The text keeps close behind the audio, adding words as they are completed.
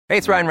Hey,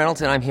 it's Ryan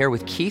Reynolds, and I'm here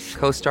with Keith,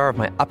 co-star of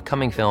my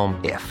upcoming film,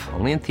 If,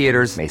 only in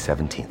theaters May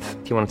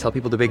 17th. Do you want to tell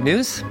people the big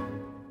news?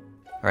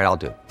 All right, I'll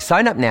do it.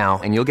 Sign up now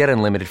and you'll get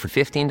unlimited for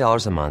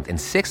 $15 a month and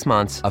 6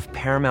 months of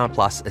Paramount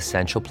Plus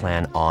Essential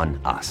Plan on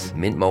us.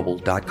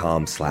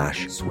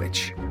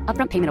 MintMobile.com/switch.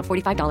 Upfront payment of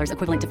 $45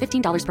 equivalent to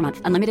 $15 per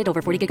month. Unlimited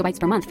over 40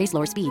 gigabytes per month. Face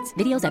lower speeds.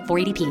 Videos at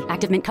 480p.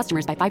 Active Mint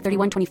customers by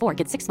 531.24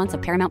 get 6 months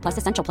of Paramount Plus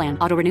Essential Plan.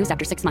 Auto renews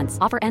after 6 months.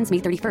 Offer ends May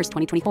 31st,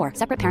 2024.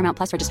 Separate Paramount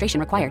Plus registration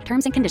required.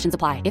 Terms and conditions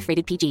apply if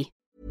rated PG.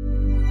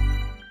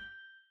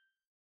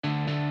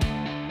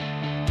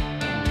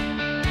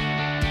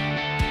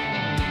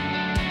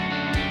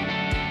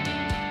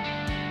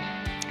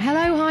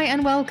 Hello, hi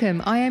and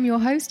welcome. I am your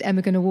host,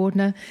 Emma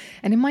Gunnar-Wardner,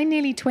 and in my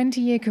nearly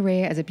 20-year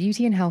career as a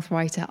beauty and health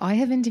writer, I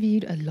have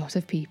interviewed a lot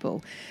of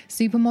people.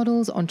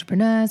 Supermodels,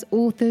 entrepreneurs,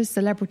 authors,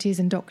 celebrities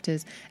and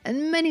doctors,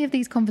 and many of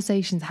these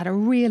conversations had a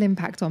real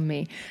impact on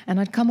me, and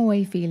I'd come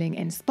away feeling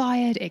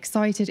inspired,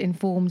 excited,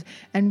 informed,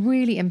 and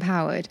really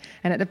empowered.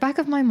 And at the back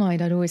of my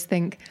mind, I'd always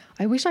think,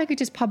 I wish I could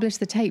just publish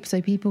the tape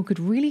so people could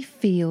really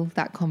feel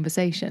that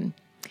conversation.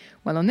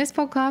 Well, on this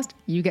podcast,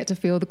 you get to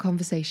feel the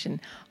conversation.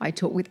 I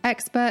talk with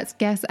experts,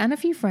 guests, and a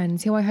few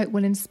friends who I hope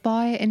will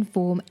inspire,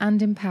 inform,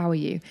 and empower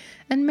you,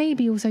 and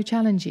maybe also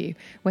challenge you,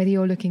 whether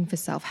you're looking for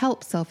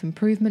self-help,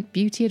 self-improvement,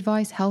 beauty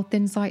advice, health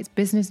insights,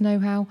 business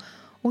know-how,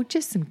 or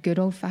just some good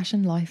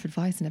old-fashioned life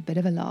advice and a bit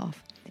of a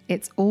laugh.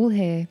 It's all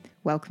here.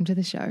 Welcome to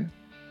the show.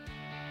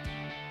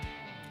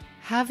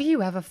 Have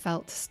you ever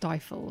felt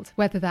stifled,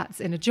 whether that's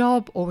in a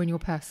job or in your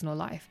personal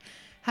life?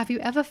 Have you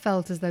ever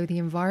felt as though the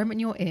environment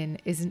you're in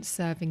isn't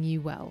serving you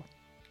well?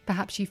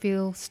 Perhaps you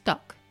feel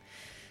stuck.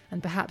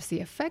 And perhaps the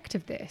effect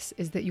of this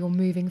is that you're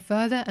moving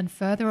further and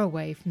further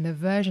away from the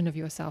version of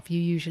yourself you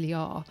usually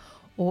are,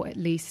 or at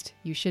least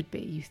you should be,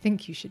 you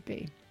think you should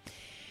be.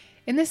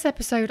 In this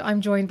episode,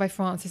 I'm joined by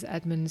Frances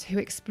Edmonds, who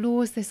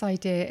explores this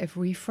idea of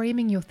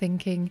reframing your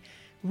thinking,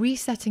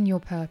 resetting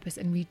your purpose,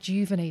 and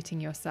rejuvenating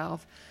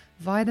yourself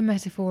via the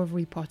metaphor of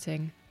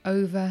repotting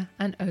over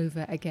and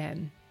over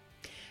again.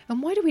 And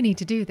why do we need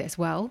to do this?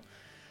 Well,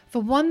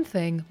 for one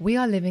thing, we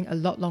are living a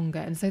lot longer.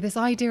 And so this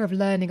idea of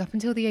learning up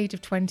until the age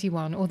of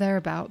 21 or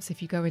thereabouts,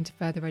 if you go into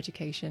further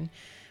education,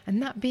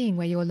 and that being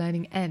where your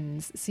learning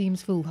ends,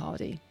 seems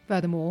foolhardy.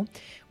 Furthermore,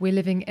 we're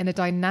living in a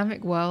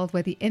dynamic world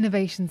where the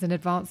innovations and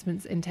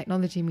advancements in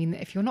technology mean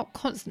that if you're not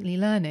constantly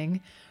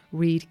learning,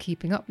 read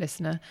Keeping Up,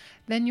 listener,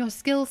 then your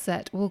skill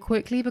set will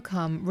quickly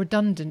become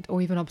redundant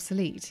or even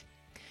obsolete.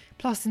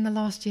 Plus, in the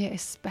last year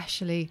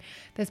especially,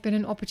 there's been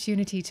an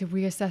opportunity to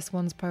reassess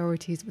one's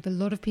priorities, with a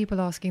lot of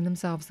people asking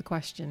themselves the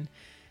question,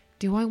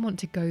 do I want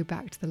to go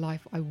back to the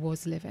life I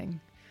was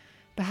living?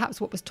 Perhaps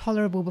what was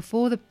tolerable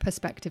before the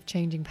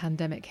perspective-changing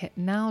pandemic hit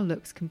now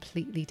looks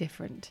completely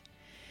different.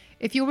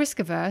 If you're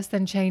risk-averse,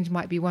 then change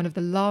might be one of the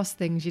last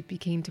things you'd be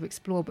keen to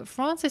explore, but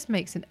Frances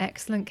makes an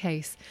excellent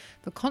case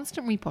for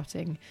constant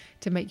repotting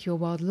to make your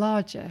world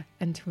larger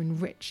and to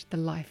enrich the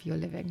life you're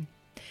living.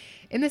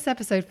 In this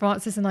episode,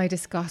 Frances and I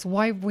discuss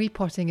why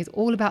repotting is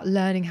all about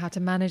learning how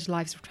to manage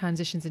life's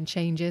transitions and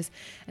changes,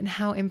 and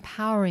how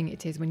empowering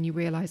it is when you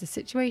realise the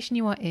situation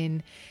you are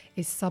in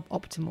is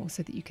suboptimal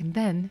so that you can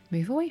then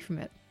move away from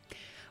it.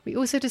 We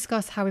also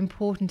discuss how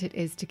important it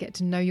is to get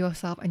to know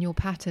yourself and your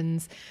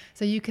patterns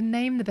so you can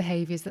name the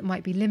behaviours that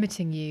might be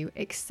limiting you,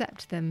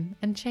 accept them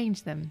and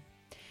change them.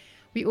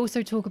 We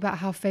also talk about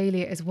how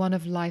failure is one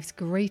of life's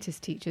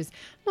greatest teachers.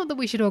 Not that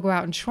we should all go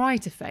out and try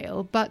to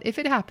fail, but if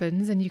it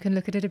happens and you can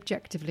look at it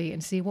objectively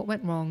and see what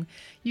went wrong,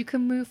 you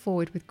can move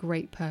forward with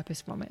great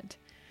purpose from it.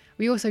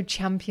 We also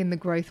champion the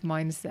growth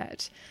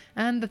mindset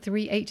and the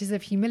 3 H's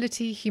of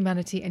humility,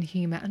 humanity and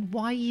humour, and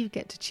why you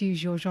get to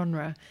choose your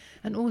genre,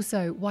 and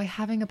also why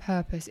having a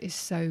purpose is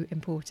so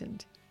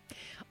important.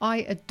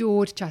 I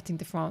adored chatting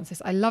to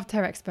Frances. I loved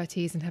her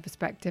expertise and her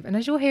perspective. And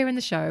as you'll hear in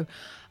the show,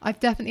 I've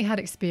definitely had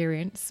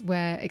experiences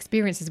where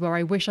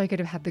I wish I could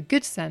have had the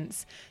good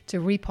sense to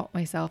repot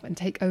myself and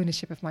take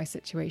ownership of my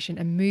situation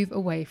and move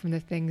away from the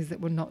things that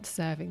were not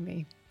serving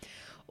me.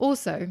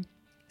 Also,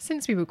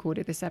 since we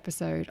recorded this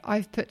episode,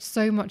 I've put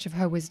so much of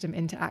her wisdom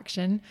into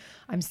action.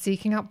 I'm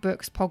seeking out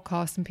books,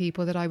 podcasts, and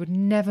people that I would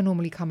never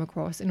normally come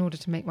across in order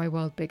to make my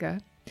world bigger.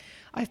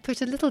 I've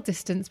put a little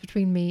distance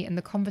between me and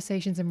the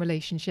conversations and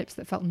relationships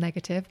that felt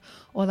negative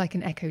or like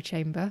an echo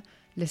chamber.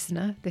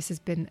 Listener, this has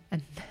been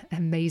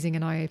amazing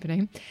and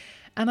eye-opening.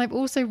 And I've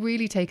also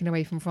really taken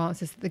away from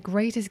Frances that the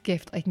greatest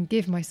gift I can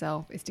give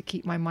myself is to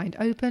keep my mind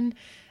open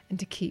and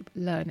to keep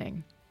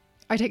learning.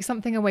 I take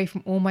something away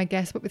from all my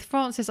guests, but with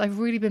Frances, I've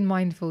really been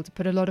mindful to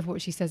put a lot of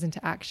what she says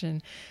into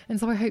action. And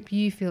so I hope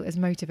you feel as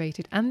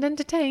motivated and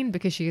entertained,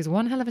 because she is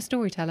one hell of a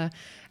storyteller,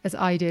 as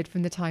I did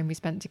from the time we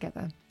spent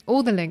together.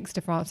 All the links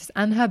to Frances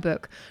and her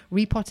book,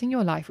 Repotting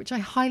Your Life, which I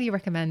highly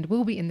recommend,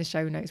 will be in the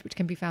show notes, which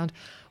can be found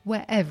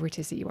wherever it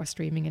is that you are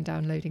streaming and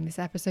downloading this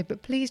episode.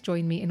 But please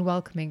join me in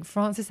welcoming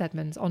Frances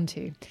Edmonds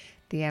onto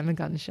The Emma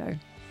Gunn Show.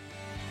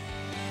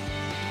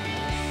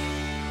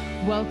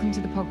 Welcome to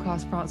the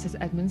podcast, Frances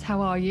Edmonds.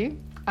 How are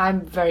you?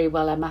 I'm very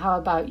well, Emma. How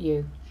about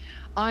you?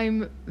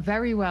 I'm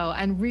very well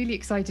and really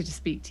excited to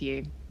speak to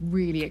you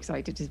really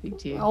excited to speak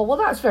to you. Oh, well,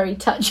 that's very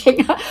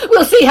touching.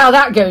 We'll see how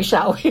that goes,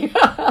 shall we?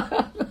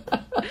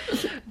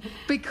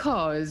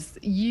 Because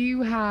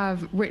you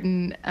have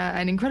written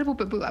an incredible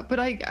book, but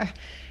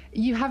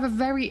you have a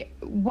very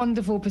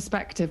wonderful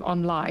perspective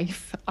on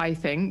life, I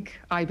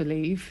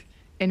believe,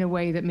 in a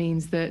way that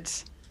means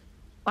that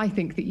I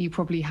think that you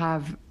probably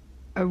have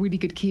a really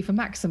good key for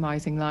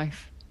maximising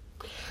life.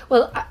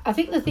 Well, I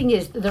think the thing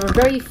is that there are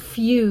very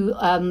few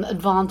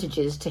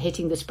advantages to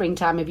hitting the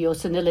springtime of your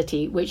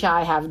senility, which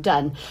I have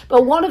done.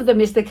 But one of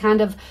them is the kind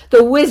of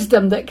the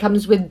wisdom that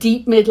comes with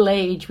deep middle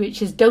age,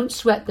 which is don't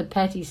sweat the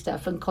petty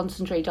stuff and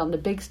concentrate on the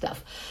big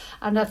stuff.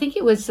 And I think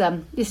it was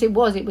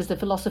the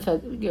philosopher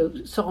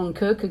Søren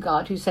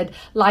Kierkegaard who said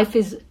life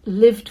is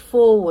lived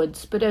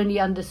forwards but only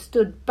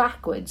understood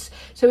backwards.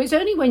 So it's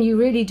only when you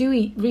really do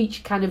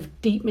reach kind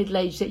of deep middle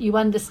age that you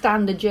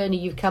understand the journey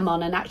you've come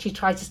on and actually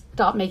try to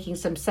start making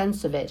some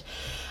sense of it.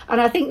 And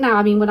I think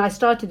now, when I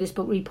started this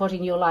book,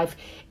 Repotting Your Life,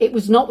 it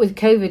was not with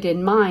COVID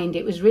in mind.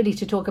 It was really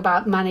to talk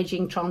about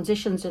managing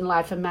transitions in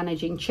life and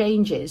managing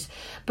changes.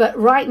 But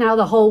right now,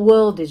 the whole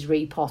world is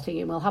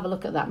repotting. And we'll have a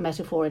look at that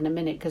metaphor in a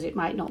minute, because it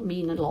might not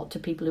mean a lot to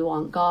people who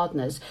aren't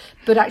gardeners.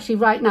 But actually,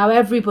 right now,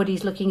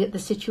 everybody's looking at the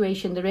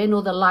situation they're in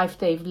or the life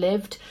they've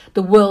lived,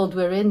 the world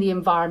we're in, the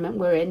environment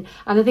we're in.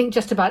 And I think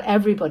just about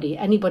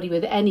anybody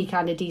with any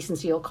kind of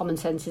decency or common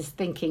sense is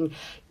thinking,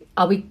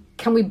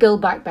 can we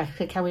build back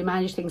better? Can we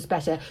manage things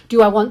better?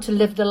 Do I want to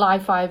live the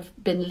life I've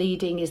been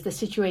leading? Is the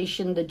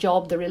situation, the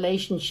job, the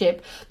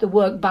relationship, the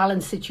work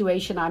balance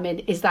situation I'm in,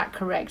 is that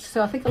correct?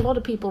 So I think a lot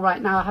of people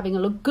right now are having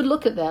a good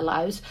look at their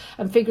lives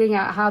and figuring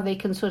out how they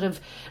can sort of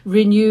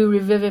renew,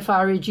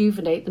 revivify,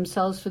 rejuvenate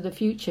themselves for the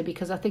future,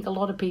 because I think a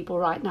lot of people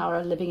right now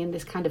are living in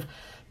this kind of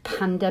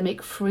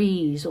pandemic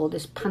freeze or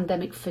this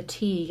pandemic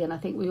fatigue, and I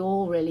think we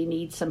all really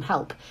need some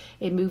help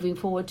in moving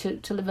forward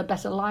to live a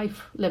better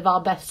life, live our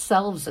best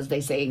selves, as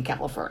they say in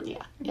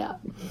California. Yeah,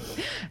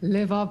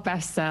 live our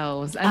best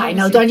selves. And I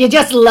know, don't you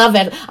just love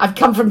it? I've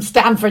come from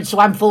Stanford, so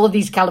I'm full of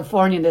these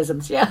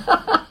Californianisms. Yeah.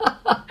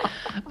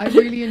 I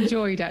really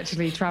enjoyed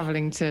actually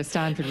travelling to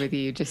Stanford with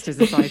you, just as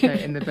a side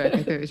note in the book.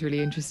 I thought it was really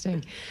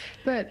interesting.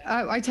 But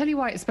I tell you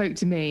why it spoke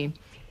to me.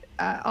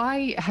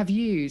 I have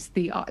used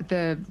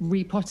the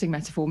repotting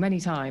metaphor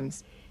many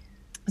times.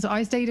 So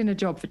I stayed in a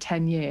job for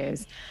 10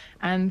 years.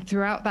 And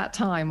throughout that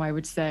time, I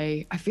would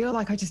say, I feel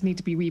like I just need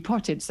to be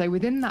repotted. So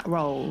within that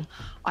role,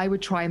 I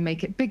would try and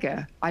make it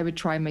bigger. I would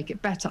try and make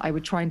it better. I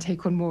would try and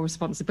take on more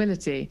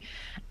responsibility.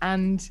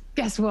 And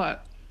guess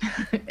what?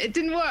 It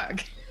didn't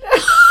work.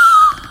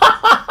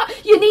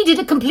 You needed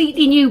a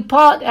completely new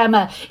pot,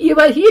 Emma.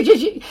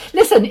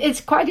 Listen,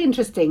 it's quite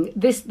interesting.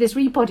 This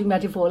repotting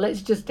metaphor,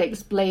 let's just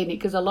explain it,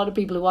 because a lot of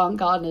people who aren't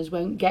gardeners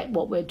won't get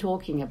what we're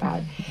talking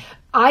about.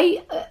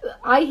 I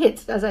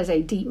hit, as I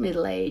say, deep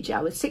middle age.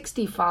 I was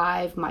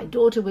 65. My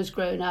daughter was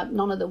grown up.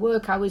 None of the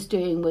work I was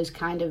doing was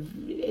kind of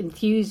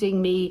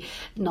enthusing me.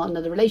 None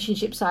of the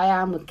relationships I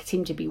am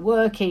seem to be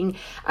working.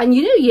 And,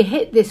 you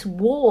hit this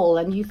wall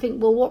and you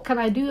think, well, what can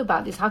I do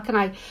about this? How can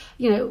I,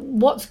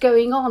 what's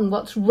going on?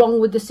 What's wrong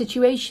with the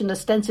situation?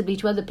 Ostensibly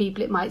to other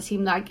people, it might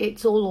seem like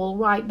it's all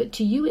right. But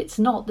to you, it's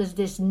not. There's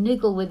this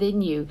niggle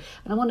within you.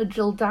 And I want to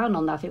drill down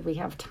on that if we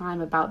have time,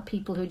 about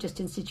people who are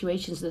just in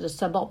situations that are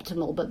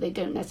suboptimal, but they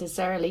don't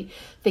necessarily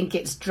think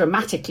it's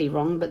dramatically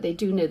wrong, but they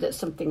do know that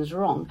something's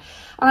wrong.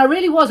 And I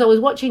was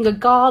watching a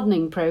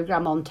gardening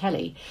program on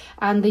telly,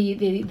 and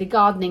the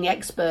gardening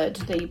expert,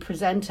 the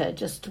presenter,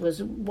 just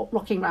was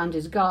rocking around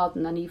his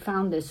garden, and he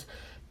found this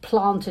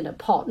plant in a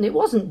pot, and it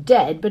wasn't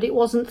dead, but it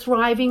wasn't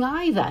thriving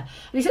either.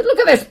 And he said, look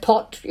at this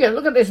pot,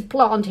 look at this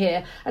plant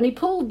here. And he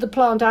pulled the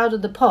plant out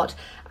of the pot,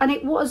 and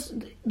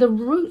the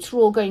roots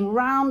were all going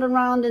round and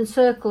round in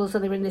circles,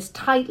 and they were in this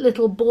tight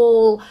little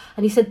ball.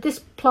 And he said, this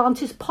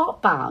plant is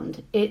pot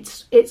bound.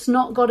 It's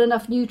not got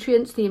enough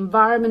nutrients. The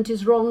environment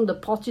is wrong. The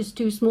pot is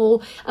too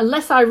small.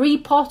 Unless I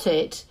repot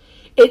it,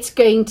 it's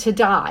going to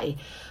die.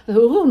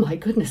 Oh my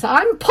goodness,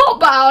 I'm pot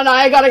bound.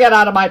 I got to get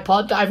out of my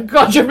pot. I've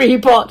got to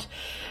repot.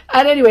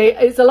 And anyway,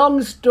 it's a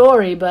long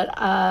story, but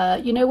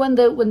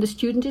when the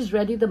student is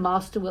ready, the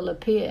master will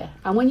appear.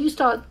 And when you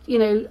start,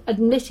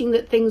 admitting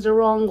that things are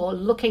wrong, or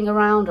looking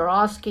around, or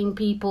asking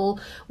people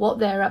what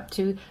they're up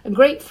to, and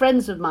great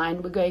friends of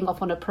mine were going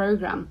off on a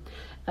program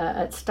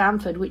at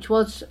Stanford, which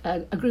was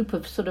a group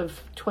of sort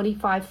of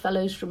 25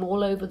 fellows from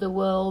all over the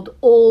world,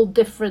 all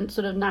different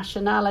sort of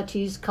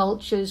nationalities,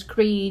 cultures,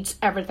 creeds,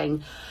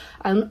 everything.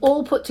 And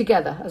all put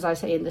together, as I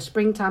say, in the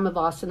springtime of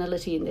our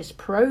senility, in this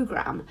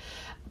program,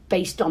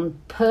 based on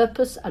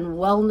purpose and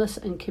wellness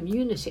and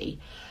community.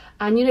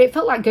 And, it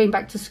felt like going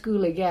back to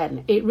school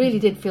again. It really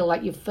did feel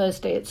like your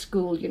first day at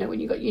school, when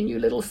you got your new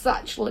little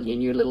satchel and your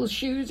new little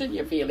shoes and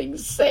you're feeling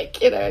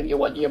sick, and you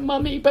want your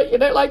mummy. But,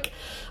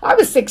 I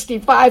was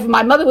 65 and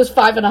my mother was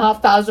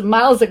 5,500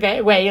 miles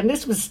away, and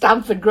this was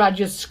Stanford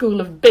Graduate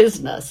School of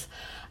Business.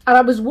 And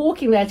I was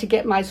walking there to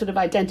get my sort of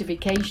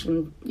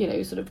identification,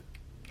 sort of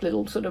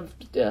little sort of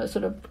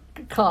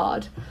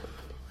card.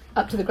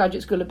 up to the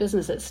Graduate School of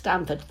Business at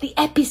Stanford, the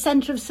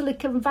epicenter of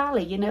Silicon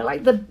Valley,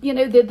 like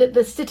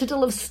the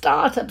citadel of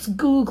startups,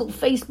 Google,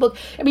 Facebook.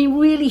 I mean,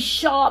 really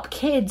sharp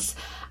kids.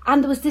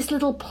 And there was this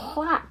little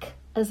plaque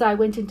as I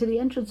went into the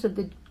entrance of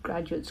the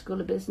Graduate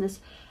School of Business,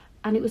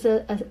 and it was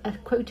a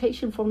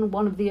quotation from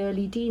one of the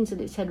early deans, and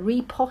it said,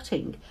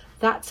 "Repotting,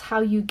 that's how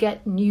you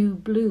get new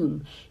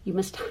bloom. You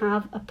must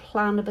have a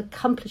plan of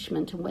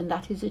accomplishment, and when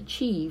that is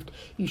achieved,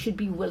 you should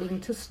be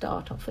willing to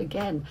start off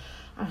again."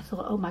 And I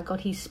thought, oh my God,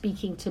 he's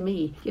speaking to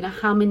me.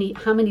 How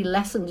many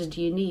lessons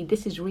do you need?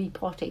 This is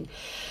repotting.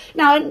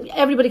 Now,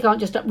 everybody can't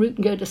just uproot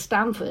and go to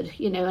Stanford,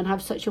 and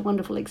have such a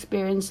wonderful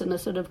experience and a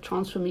sort of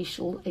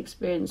transformational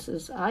experience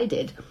as I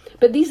did.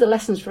 But these are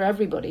lessons for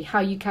everybody. How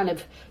you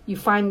you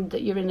find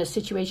that you're in a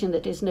situation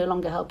that is no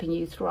longer helping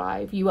you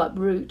thrive. You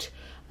uproot,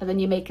 and then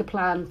you make a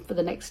plan for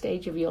the next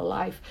stage of your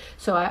life.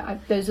 So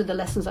those are the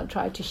lessons I've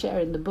tried to share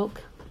in the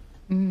book.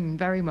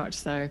 Very much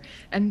so.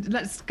 And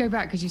let's go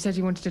back, because you said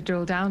you wanted to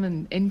drill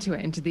down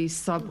into these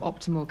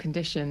suboptimal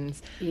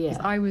conditions. Yeah.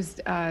 I was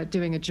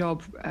doing a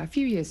job a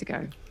few years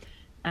ago,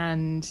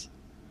 and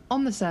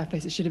on the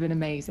surface, it should have been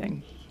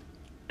amazing.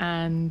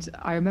 And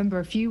I remember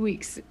a few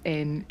weeks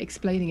in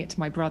explaining it to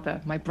my brother.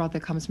 My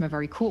brother comes from a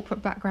very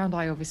corporate background.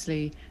 I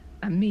obviously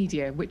am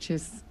media, which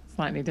is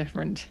slightly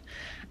different.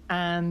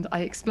 And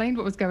I explained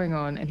what was going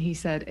on, and he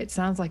said, "It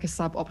sounds like a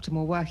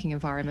suboptimal working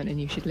environment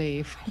and you should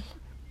leave."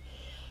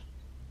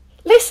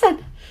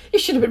 Listen, you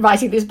should have been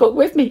writing this book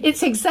with me.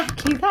 It's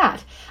exactly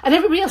that. And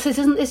everybody else says,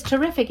 "Isn't this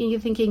terrific?" And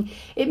you're thinking,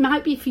 it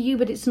might be for you,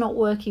 but it's not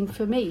working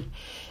for me.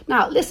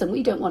 Now, listen,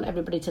 we don't want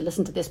everybody to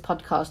listen to this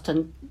podcast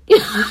and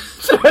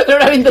throw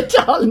their own in the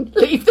towel and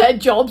leave their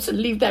jobs and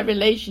leave their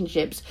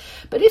relationships.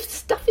 But if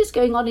stuff is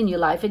going on in your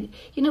life, and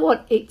you know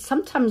what,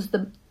 sometimes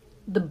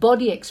the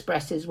body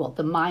expresses what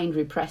the mind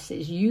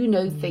represses.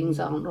 Things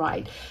aren't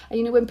right.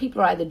 And when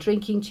people are either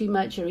drinking too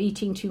much or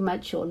eating too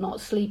much or not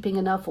sleeping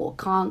enough or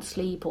can't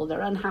sleep or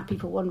they're unhappy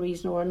for one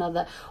reason or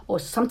another, or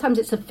sometimes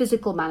it's a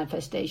physical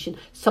manifestation,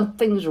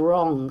 something's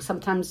wrong.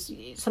 Sometimes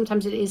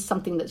it is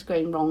something that's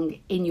going wrong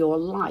in your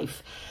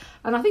life.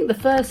 And I think the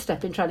first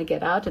step in trying to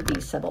get out of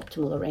these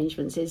suboptimal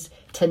arrangements is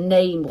to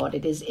name what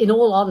it is. In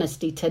all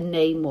honesty, to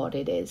name what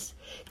it is.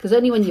 Because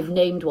only when you've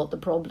named what the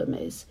problem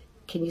is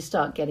can you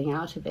start getting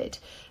out of it.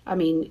 I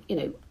mean,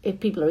 if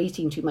people are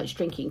eating too much,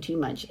 drinking too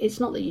much, it's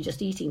not that you're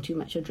just eating too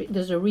much or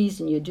there's a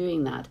reason you're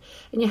doing that.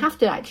 And you have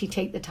to actually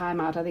take the time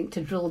out, I think,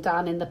 to drill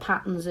down in the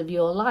patterns of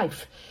your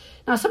life.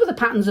 Now, some of the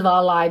patterns of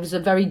our lives are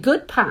very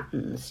good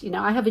patterns.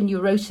 I have a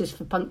neurosis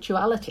for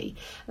punctuality,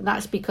 and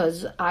that's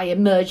because I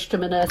emerged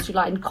from an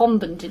Ursuline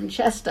convent in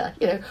Chester.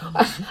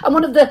 And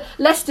one of the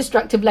less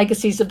destructive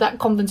legacies of that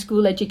convent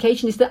school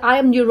education is that I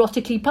am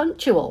neurotically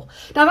punctual.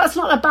 Now, that's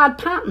not a bad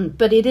pattern,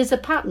 but it is a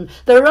pattern.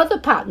 There are other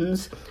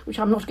patterns, which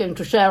I'm not going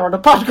to share on a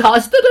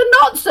podcast, that are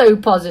not so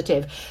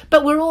positive.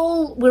 But we're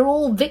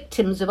all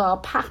victims of our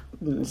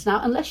patterns.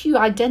 Now, unless you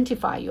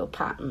identify your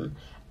pattern,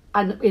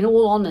 and in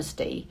all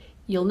honesty,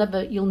 you'll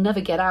never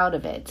get out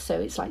of it. So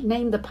it's like,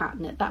 name the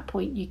pattern. At that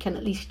point, you can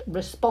at least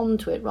respond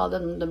to it rather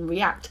than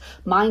react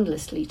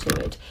mindlessly to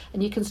it.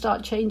 And you can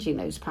start changing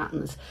those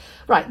patterns.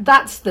 Right,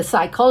 that's the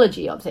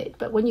psychology of it.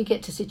 But when you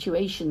get to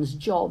situations,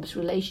 jobs,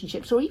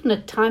 relationships, or even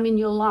a time in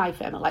your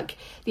life, Emma, like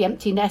the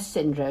empty nest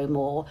syndrome,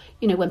 or,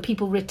 when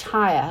people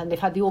retire and they've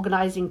had the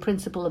organising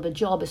principle of a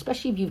job,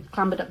 especially if you've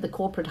clambered up the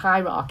corporate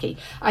hierarchy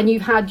and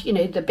you've had,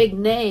 the big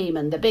name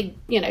and the big,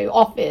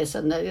 office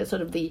and the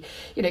sort of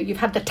you've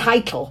had the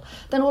title,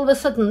 then all of a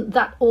sudden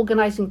that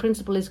organising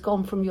principle is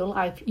gone from your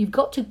life. You've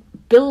got to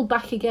build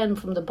back again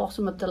from the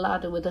bottom of the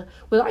ladder with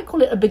I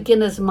call it a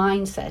beginner's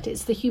mindset.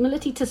 It's the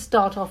humility to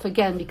start off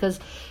again, because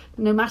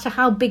no matter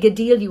how big a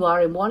deal you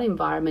are in one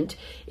environment,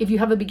 if you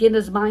have a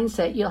beginner's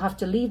mindset, you'll have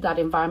to leave that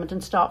environment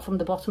and start from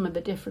the bottom of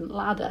a different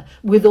ladder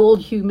with all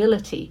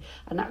humility.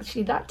 And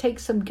actually that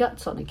takes some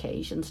guts on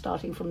occasion,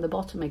 starting from the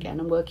bottom again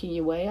and working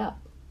your way up.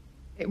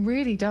 It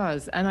really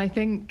does. And I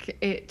think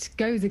it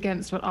goes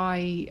against what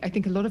I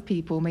think a lot of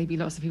people, maybe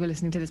lots of people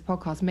listening to this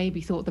podcast,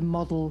 maybe thought the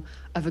model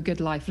of a good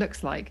life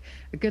looks like.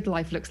 A good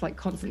life looks like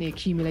constantly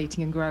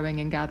accumulating and growing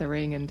and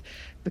gathering and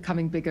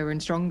becoming bigger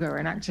and stronger.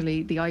 And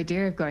actually the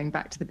idea of going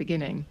back to the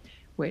beginning,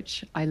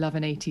 which I love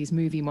an 80s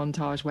movie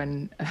montage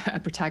when a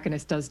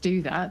protagonist does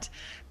do that,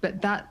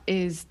 but that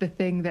is the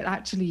thing that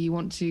actually you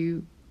want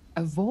to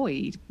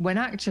avoid, when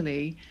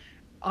actually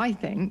I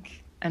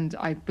think, and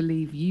I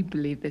believe you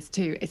believe this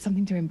too, it's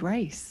something to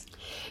embrace.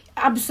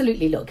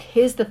 Absolutely. Look,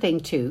 here's the thing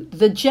too.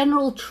 The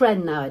general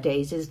trend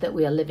nowadays is that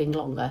we are living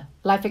longer.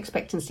 Life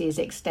expectancy is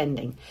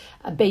extending.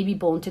 A baby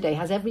born today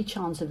has every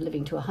chance of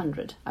living to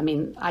 100. I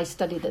mean, I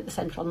studied at the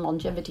Centre on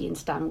Longevity in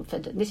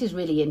Stanford, and this is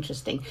really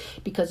interesting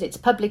because it's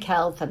public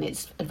health and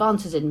it's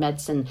advances in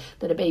medicine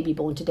that a baby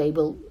born today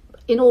will,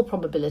 in all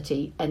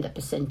probability, end up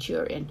a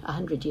centurion,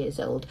 100 years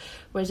old.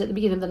 Whereas at the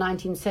beginning of the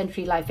 19th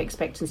century, life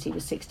expectancy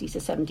was 60 to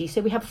 70.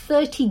 So we have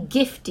 30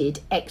 gifted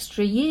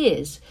extra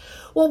years.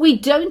 What we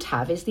don't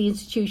have is the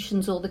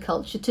institutions or the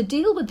culture to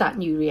deal with that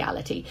new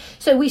reality.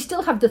 So we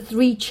still have the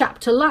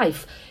 3-chapter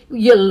life.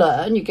 You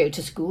learn, you go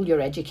to school,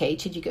 you're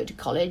educated, you go to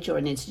college or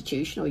an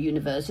institution or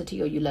university,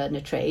 or you learn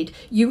a trade,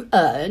 you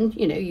earn,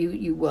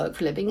 you work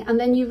for a living, and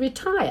then you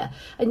retire.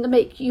 And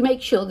you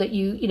make sure that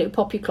you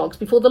pop your clogs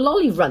before the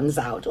lolly runs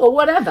out or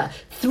whatever.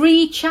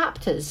 3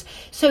 chapters.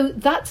 So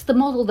that's the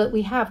model that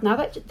we have. Now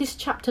that this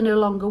chapter no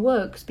longer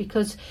works,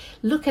 because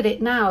look at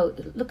it now,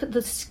 look at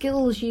the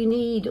skills you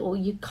need, or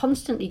you're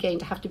constantly going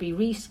to have to be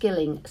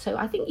reskilling. So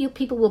I think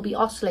people will be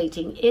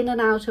oscillating in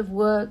and out of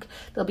work.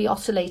 They'll be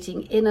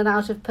oscillating in and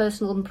out of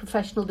personal and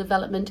professional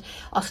development,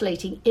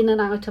 oscillating in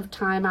and out of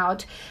time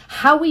out.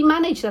 How we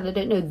manage that, I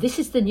don't know. This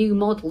is the new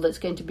model that's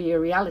going to be a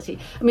reality.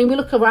 I mean, we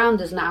look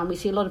around us now and we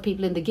see a lot of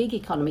people in the gig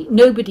economy.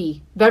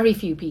 Very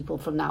few people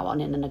from now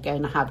on in are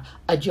going to have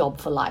a job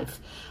for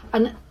life.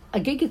 And a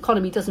gig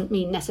economy doesn't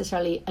mean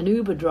necessarily an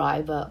Uber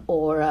driver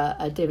or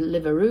a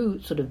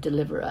Deliveroo sort of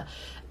deliverer.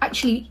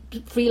 Actually,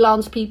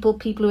 freelance people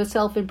who are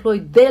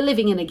self-employed, they're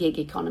living in a gig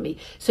economy.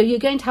 So you're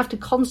going to have to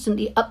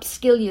constantly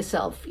upskill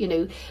yourself,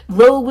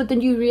 roll with the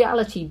new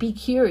reality, be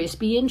curious,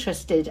 be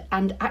interested,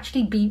 and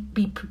actually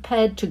be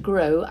prepared to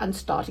grow and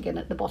start again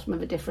at the bottom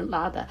of a different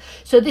ladder.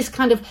 So this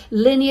kind of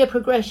linear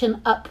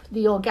progression up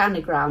the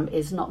organogram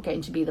is not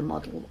going to be the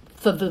model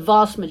for the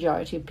vast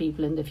majority of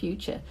people in the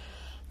future.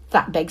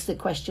 That begs the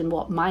question,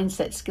 what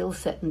mindset, skill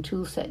set and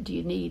tool set do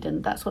you need?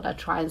 And that's what I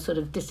try and sort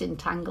of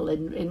disentangle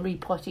in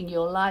repotting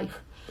your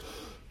life.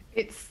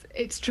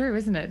 It's true,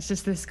 isn't it? It's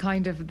just this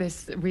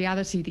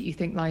reality that you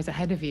think lies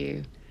ahead of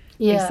you.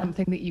 Yeah. Is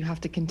something that you have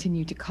to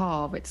continue to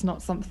carve. It's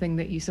not something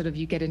that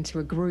you get into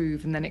a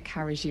groove and then it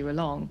carries you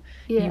along.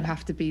 Yeah. You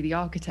have to be the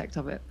architect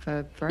of it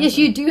forever. Yes,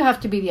 you do have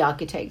to be the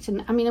architect.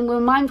 And we're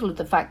mindful of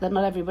the fact that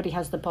not everybody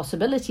has the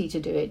possibility to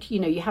do it.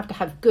 You have to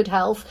have good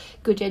health,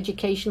 good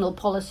educational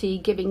policy,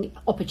 giving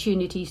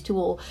opportunities to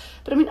all.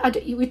 But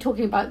we're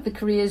talking about the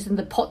careers and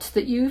the pots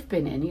that you've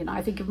been in.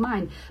 I think of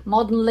mine,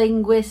 modern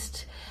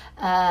linguist,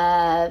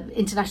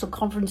 international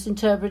conference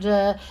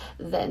interpreter.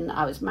 Then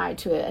I was married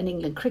to an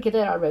England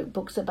cricketer. I wrote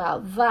books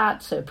about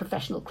that. So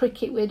professional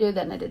cricket widow.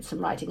 Then I did some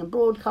writing and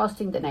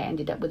broadcasting. Then I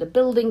ended up with a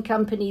building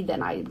company.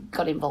 Then I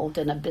got involved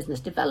in a business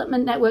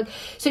development network.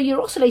 So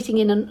you're oscillating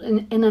in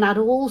and out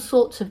of all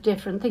sorts of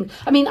different things.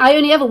 I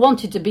only ever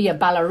wanted to be a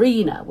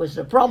ballerina was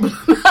the problem.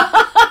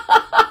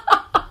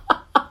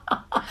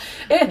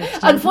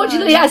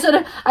 Unfortunately,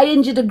 I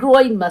injured a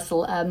groin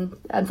muscle.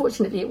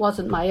 Unfortunately, it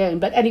wasn't my own.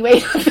 But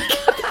anyway,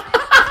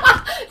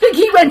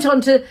 he went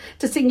on to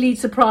sing lead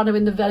soprano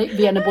in the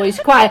Vienna Boys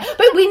Choir.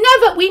 But we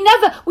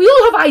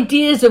all have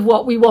ideas of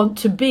what we want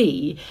to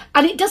be,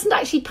 and it doesn't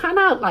actually pan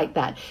out like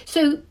that.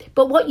 So,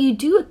 but what you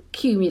do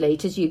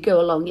accumulate as you go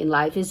along in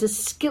life is a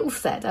skill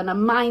set and a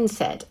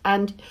mindset.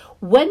 And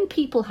when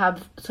people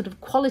have sort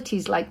of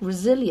qualities like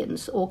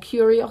resilience or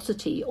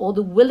curiosity or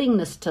the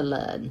willingness to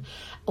learn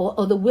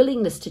or the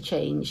willingness to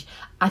change,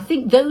 I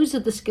think those are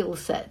the skill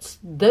sets.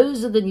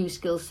 Those are the new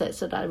skill sets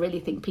that I really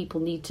think people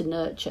need to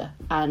nurture.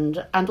 And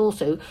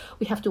also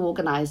we have to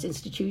organise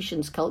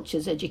institutions,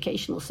 cultures,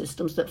 educational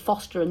systems that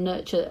foster and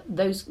nurture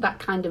that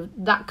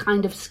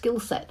kind of skill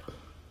set.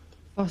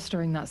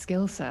 Fostering that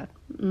skill set.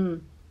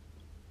 Mm.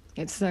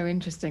 It's so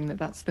interesting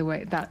that's the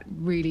way that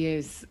really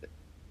is.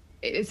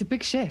 It's a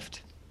big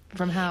shift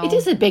from how... It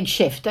is a big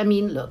shift.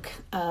 Look,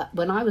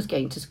 when I was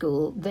going to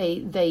school,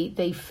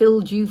 they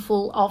filled you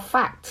full of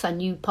facts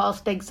and you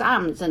passed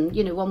exams and,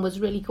 one was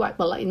really quite...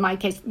 Well, in my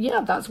case,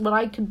 that's what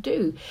I could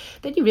do.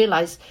 Then you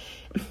realise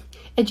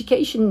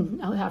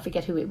education, I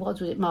forget who it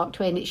was it Mark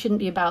Twain? It shouldn't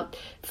be about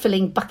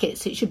filling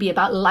buckets. It should be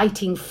about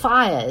lighting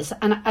fires.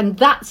 And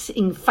that's,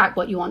 in fact,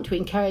 what you want to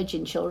encourage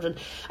in children.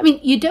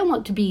 You don't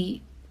want to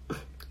be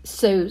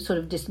so sort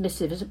of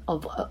dismissive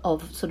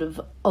of sort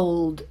of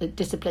old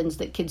disciplines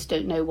that kids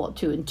don't know what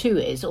 2 and 2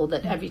 is, or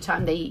that every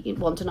time they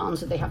want an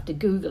answer they have to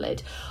Google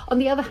it. On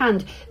the other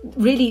hand,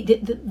 really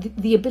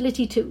the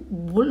ability to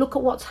look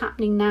at what's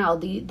happening now,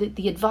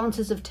 the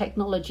advances of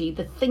technology,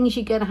 the things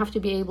you're going to have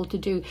to be able to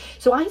do.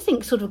 So I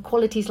think sort of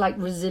qualities like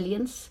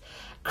resilience,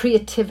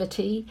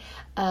 creativity,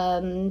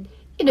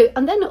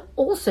 and then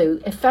also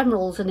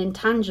ephemerals and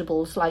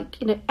intangibles like,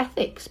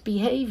 ethics,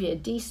 behaviour,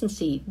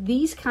 decency,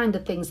 these kind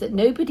of things that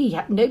nobody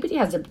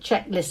has a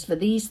checklist for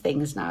these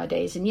things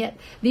nowadays. And yet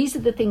these are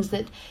the things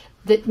that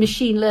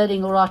machine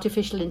learning or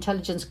artificial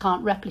intelligence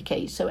can't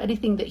replicate. So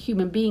anything that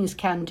human beings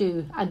can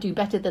do and do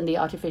better than the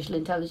artificial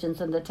intelligence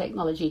and the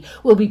technology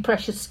will be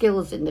precious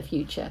skills in the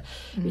future,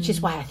 which is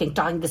why I think,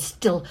 darling, there's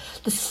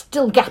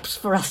still gaps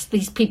for us,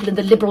 these people in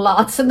the liberal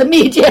arts and the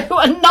media who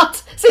are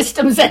not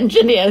systems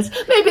engineers.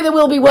 Maybe there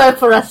will be work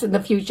for us in the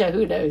future.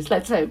 Who knows?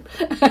 Let's hope.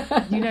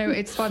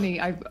 It's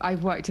funny.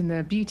 I've worked in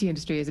the beauty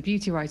industry as a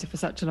beauty writer for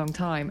such a long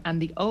time,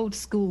 and the old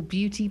school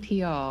beauty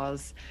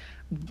PRs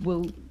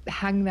will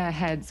hang their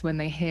heads when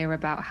they hear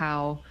about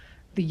how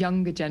the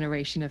younger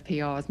generation of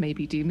PRs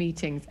maybe do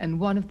meetings. And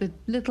one of the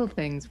little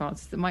things,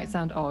 Francis, that might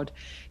sound odd,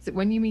 is that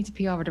when you meet a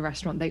PR at a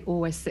restaurant, they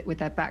always sit with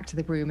their back to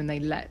the room and they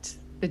let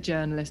the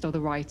journalist or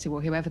the writer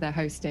or whoever they're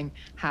hosting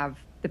have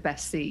the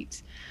best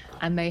seat,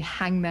 and they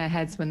hang their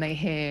heads when they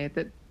hear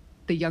that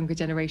the younger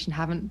generation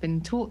haven't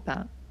been taught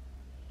that.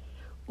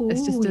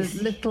 It's just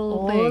a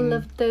little thing. All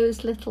of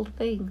those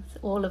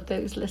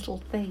little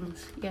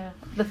things. Yeah,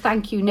 the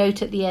thank you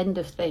note at the end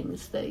of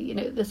things.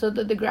 The sort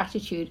of the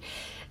gratitude.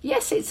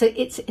 Yes,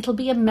 it'll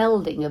be a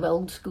melding of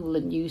old school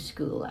and new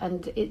school,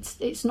 and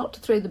it's not to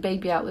throw the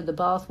baby out with the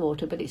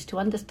bathwater, but it's to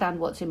understand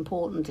what's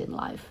important in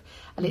life,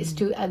 and it's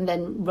to and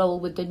then roll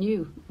with the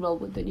new.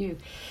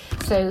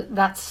 So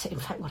that's in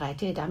fact what I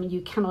did. I mean,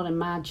 you cannot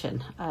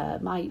imagine.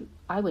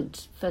 I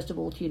went first of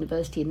all to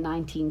university in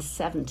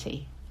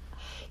 1970.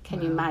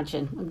 Can you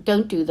imagine?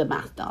 Don't do the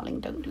math, darling.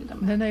 Don't do the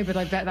math. No, but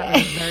I bet that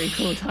was a very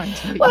cool time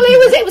to. Well,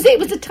 it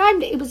was a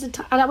time,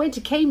 and I went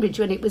to Cambridge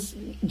when it was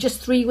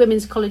just 3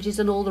 women's colleges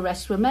and all the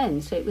rest were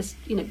men. So it was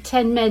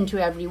 10 men to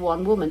every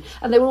 1 woman,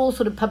 and they were all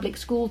sort of public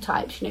school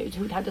types,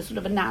 who'd had a sort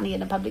of a nanny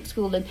in a public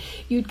school, and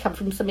you'd come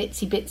from some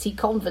itsy bitsy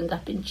convent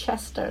up in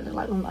Chester, and they're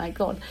like, oh my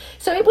God.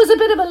 So it was a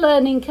bit of a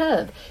learning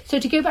curve. So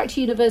to go back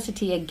to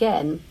university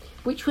again,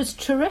 which was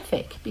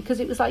terrific, because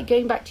it was like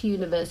going back to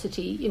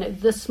university,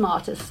 the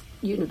smartest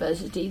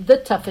university, the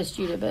toughest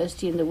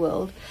university in the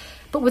world,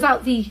 but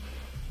without the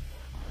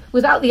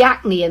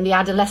acne and the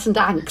adolescent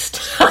angst.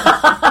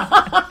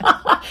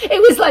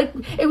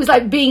 It was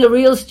like being a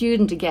real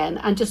student again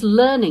and just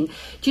learning.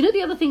 Do you know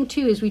the other thing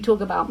too is we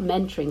talk about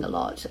mentoring a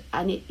lot,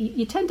 and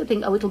you tend to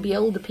think, it'll be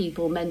older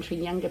people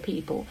mentoring younger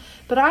people,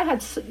 but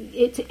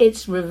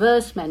it's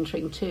reverse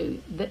mentoring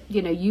too. That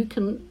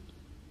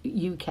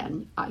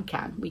I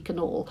can, we can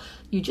all.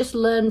 You just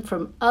learn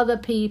from other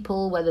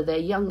people, whether they're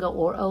younger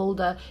or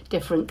older,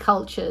 different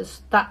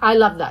cultures. That I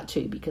love that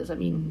too, because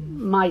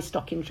my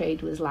stock in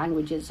trade was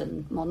languages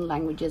and modern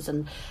languages,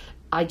 and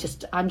I'm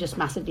just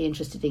massively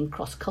interested in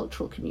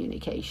cross-cultural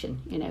communication.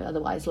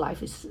 Otherwise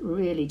life is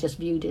really just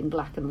viewed in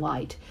black and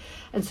white.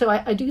 And so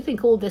I do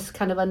think all this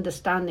kind of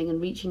understanding and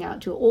reaching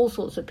out to all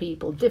sorts of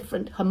people,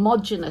 different,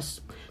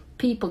 homogenous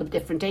people of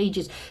different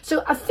ages.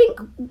 So I think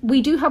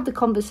we do have the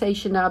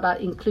conversation now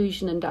about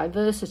inclusion and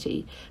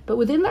diversity, but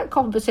within that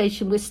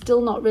conversation we're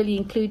still not really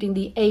including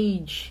the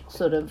age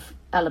sort of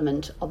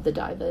element of the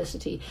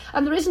diversity.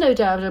 And there is no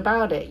doubt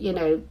about it,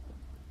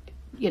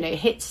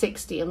 hit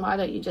 60 and why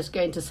don't you just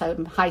go into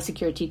some high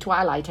security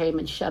twilight home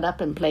and shut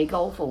up and play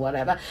golf or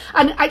whatever.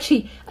 And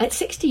actually at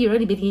 60 you're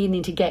only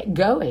beginning to get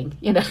going.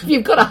 If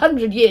you've got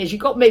 100 years,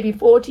 you've got maybe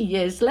 40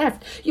 years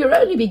left, you're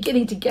only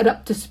beginning to get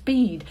up to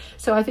speed.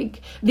 So I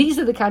think these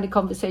are the kind of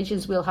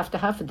conversations we'll have to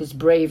have for this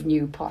brave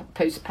new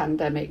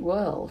post-pandemic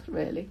world,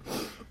 really.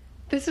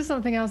 This is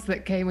something else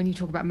that came when you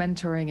talk about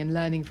mentoring and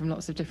learning from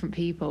lots of different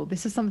people.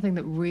 This is something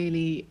that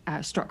really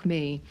struck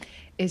me,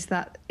 is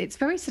that it's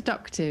very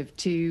seductive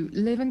to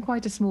live in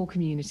quite a small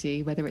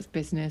community, whether it's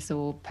business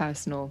or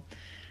personal,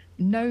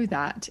 know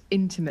that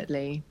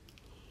intimately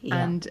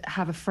and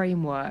have a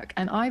framework.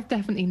 And I've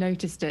definitely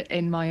noticed it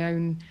in my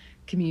own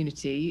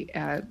community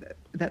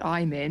that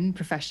I'm in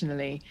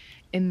professionally,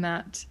 in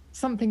that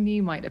something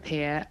new might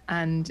appear,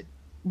 and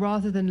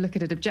rather than look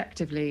at it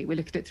objectively, we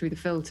look at it through the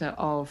filter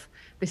of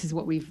this is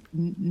what we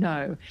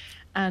know.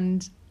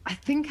 And I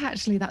think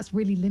actually that's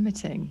really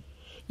limiting.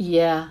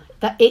 Yeah,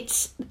 that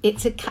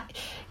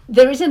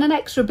there is an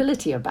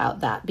inexorability about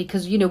that,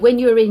 because when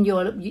you're in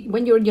your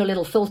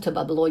little filter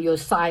bubble or your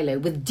silo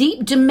with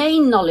deep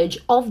domain knowledge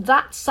of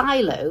that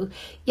silo,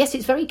 yes,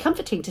 it's very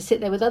comforting to sit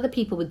there with other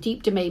people with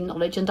deep domain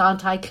knowledge, and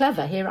aren't I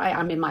clever? Here I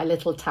am in my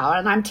little tower,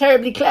 and I'm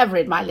terribly clever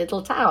in my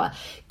little tower.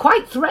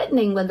 Quite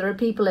threatening when there are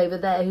people over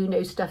there who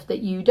know stuff that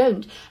you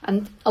don't.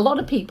 And a lot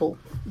of people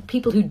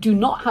who do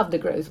not have the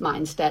growth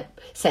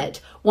mindset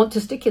want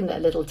to stick in their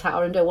little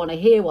tower and don't want to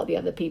hear what the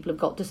other people have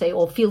got to say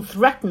or feel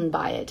threatened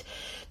by it.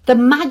 The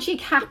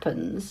magic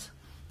happens,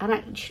 and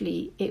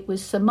actually it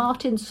was Sir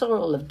Martin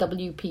Sorrell of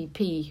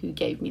WPP who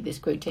gave me this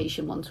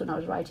quotation once when I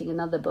was writing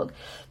another book.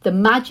 The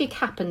magic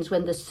happens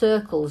when the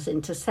circles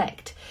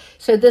intersect.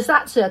 So there's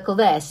that circle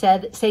there,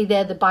 say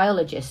they're the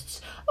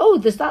biologists. Oh,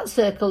 there's that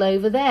circle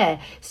over there.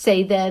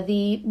 Say they're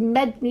the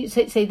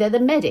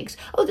medics.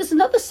 Oh, there's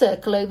another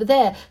circle over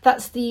there.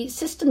 That's the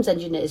systems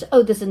engineers.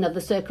 Oh, there's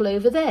another circle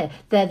over there.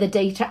 They're the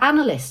data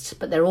analysts,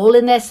 but they're all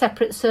in their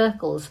separate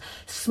circles.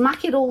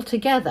 Smack it all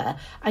together,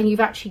 and you've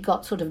actually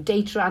got sort of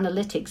data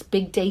analytics,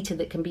 big data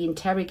that can be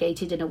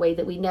interrogated in a way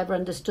that we never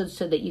understood,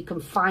 so that you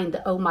can find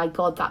that, oh my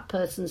God, that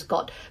person's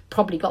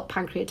probably got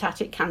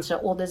pancreatic cancer,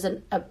 or there's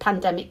a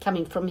pandemic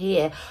coming from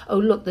here. Oh,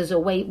 look, there's a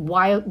way.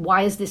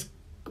 Why is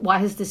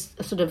this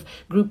sort of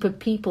group of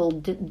people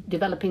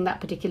developing that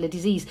particular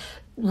disease?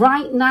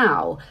 Right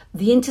now,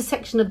 the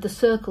intersection of the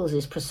circles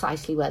is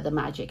precisely where the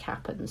magic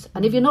happens.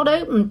 And if you're not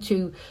open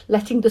to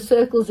letting the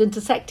circles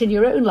intersect in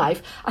your own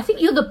life, I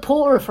think you're the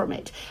poorer from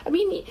it. I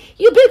mean,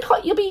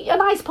 you'll be a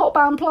nice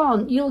pot-bound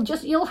plant.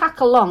 You'll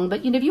hack along,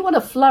 but if you want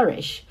to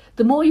flourish,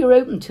 the more you're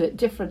open to it,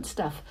 different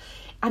stuff.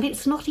 And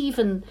it's not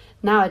even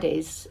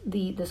nowadays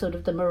the sort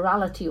of the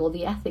morality or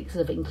the ethics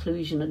of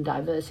inclusion and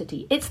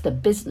diversity. It's the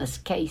business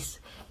case.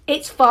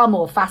 it's far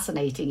more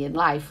fascinating in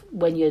life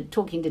when you're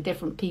talking to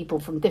different people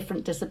from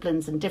different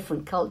disciplines and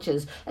different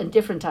cultures and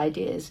different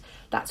ideas.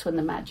 That's when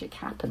the magic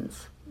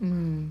happens.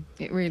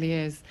 It really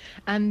is.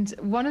 And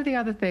one of the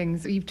other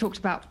things, you've talked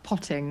about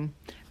potting,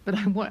 but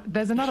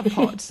there's another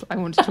pot I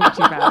want to talk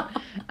to you about.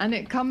 And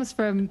it comes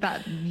from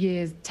that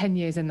 10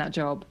 years in that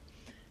job.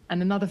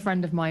 And another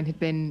friend of mine had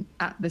been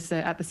at the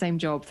same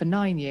job for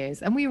 9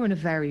 years. And we were in a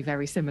very,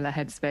 very similar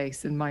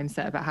headspace and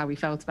mindset about how we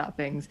felt about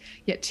things,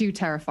 yet too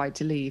terrified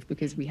to leave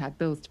because we had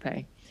bills to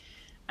pay.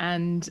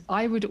 And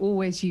I would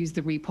always use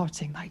the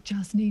repotting, like,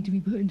 just need to be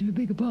put into a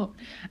bigger pot.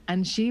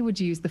 And she would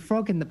use the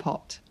frog in the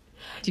pot.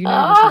 Do you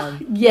know this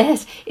one?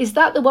 Yes. Is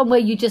that the one where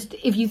you just,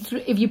 if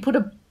you put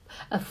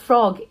a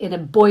frog in a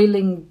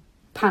boiling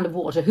pan of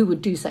water, who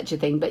would do such a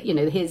thing? But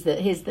here's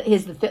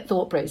the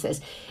thought process.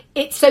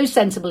 It's so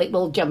sensible it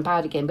will jump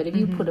out again. But if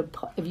you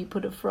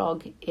put a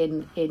frog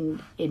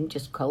in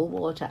just cold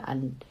water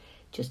and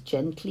just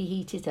gently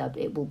heat it up,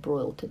 it will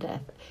broil to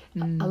death.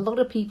 A lot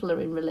of people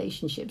are in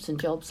relationships and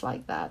jobs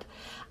like that.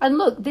 And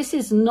look, this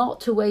is not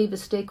to wave a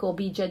stick or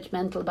be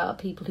judgmental about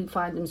people who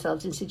find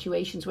themselves in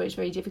situations where it's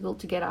very difficult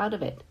to get out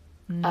of it.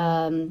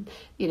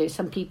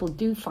 Some people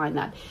do find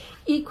that.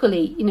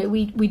 Equally,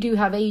 we do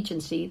have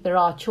agency. There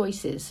are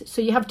choices. So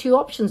you have two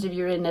options if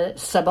you're in a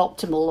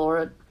suboptimal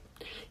or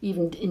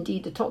even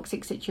indeed a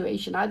toxic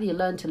situation. Either you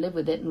learn to live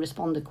with it and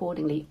respond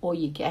accordingly, or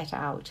you get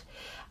out.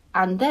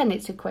 And then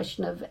it's a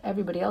question of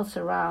everybody else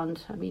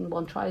around. I mean,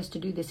 one tries to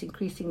do this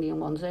increasingly in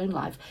one's own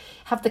life.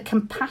 Have the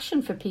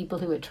compassion for people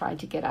who are trying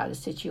to get out of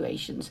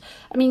situations.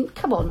 I mean,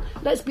 come on,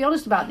 let's be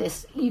honest about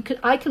this.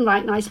 I can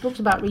write nice books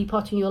about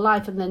repotting your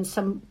life, and then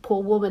some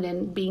poor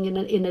woman being in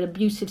an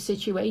abusive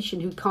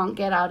situation who can't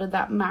get out of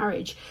that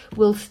marriage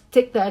will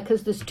stick there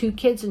because there's 2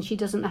 kids and she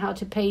doesn't know how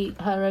to pay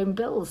her own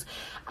bills.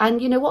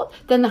 And you know what?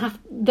 Then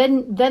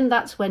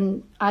that's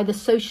when either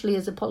socially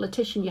as a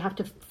politician you have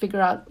to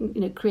figure out,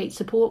 create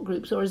support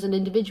groups, or as an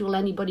individual,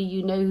 anybody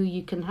who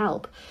you can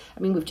help. I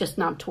mean, we've just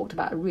now talked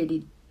about a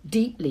really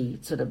deeply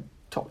sort of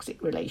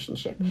toxic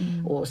relationship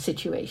or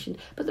situation,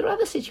 but there are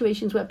other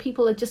situations where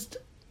people are just,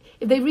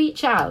 if they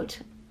reach out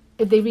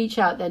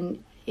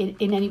then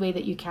in any way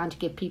that you can to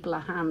give people a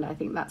hand, I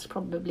think that's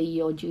probably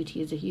your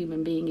duty as a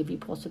human being if you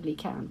possibly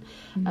can.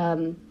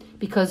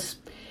 Because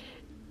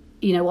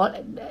you know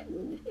what,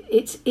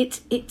 it's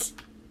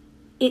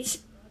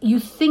you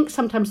think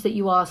sometimes that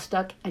you are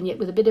stuck, and yet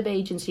with a bit of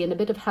agency and a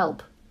bit of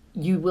help,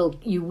 you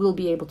will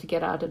be able to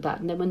get out of that.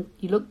 And then when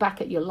you look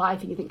back at your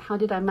life and you think, how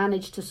did I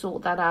manage to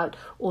sort that out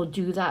or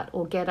do that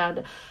or get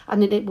out?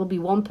 And then it will be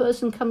one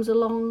person comes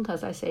along,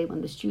 as I say, when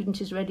the student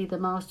is ready, the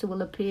master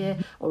will appear,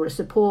 or a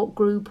support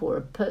group,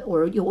 or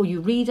you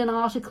read an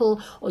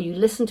article, or you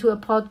listen to a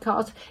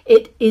podcast.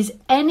 It is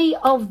any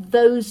of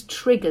those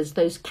triggers,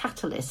 those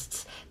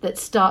catalysts that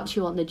starts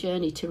you on the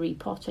journey to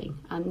repotting.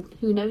 And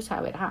who knows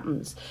how it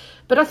happens.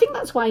 But I think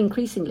that's why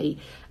increasingly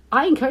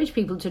I encourage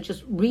people to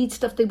just read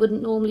stuff they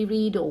wouldn't normally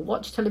read, or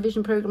watch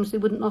television programs they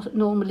wouldn't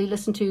normally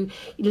listen to.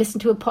 You listen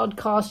to a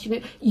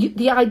podcast,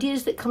 the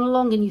ideas that come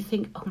along, and you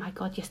think, oh my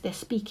God, yes, they're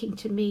speaking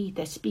to me.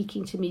 They're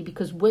speaking to me.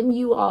 Because when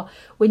you're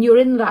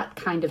in that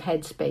kind of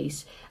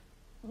headspace,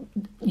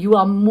 you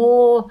are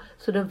more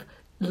sort of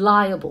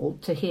liable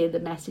to hear the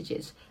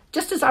messages.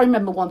 Just as I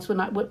remember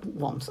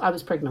I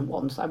was pregnant,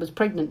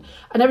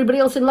 and everybody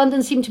else in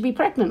London seemed to be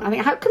pregnant. I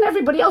think, how can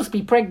everybody else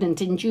be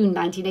pregnant in June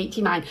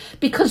 1989?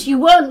 Because you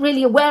weren't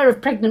really aware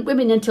of pregnant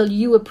women until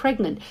you were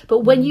pregnant.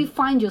 But when you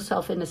find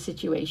yourself in a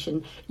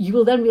situation, you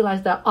will then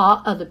realise there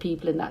are other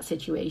people in that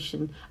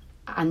situation.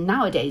 And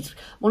nowadays,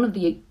 one of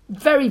the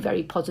very,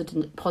 very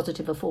positive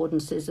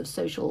affordances of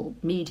social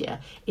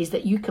media is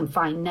that you can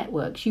find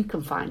networks, you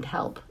can find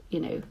help,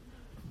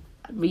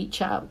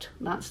 reach out.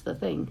 That's the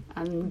thing.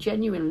 And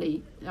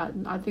genuinely,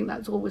 I think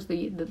that's always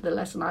the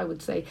lesson I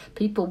would say.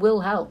 People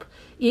will help,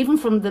 even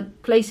from the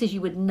places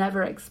you would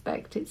never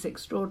expect. It's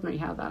extraordinary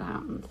how that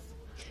happens.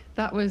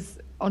 That was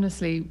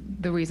honestly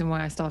the reason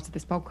why I started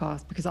this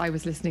podcast, because I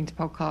was listening to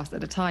podcasts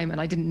at a time and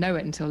I didn't know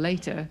it until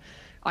later.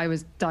 I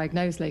was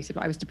diagnosed later,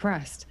 but I was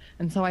depressed.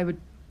 And so I would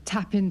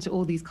tap into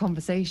all these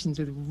conversations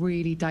with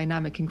really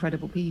dynamic,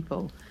 incredible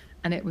people.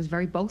 And it was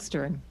very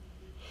bolstering.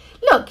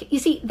 Look, you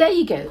see, there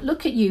you go.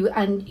 Look at you,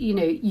 and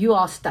you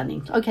are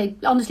stunning. Okay,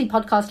 honestly,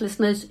 podcast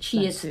listeners,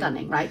 she is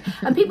stunning, right?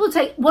 And people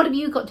say, what have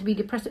you got to be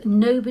depressed?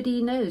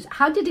 Nobody knows.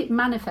 How did it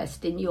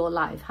manifest in your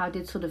life? How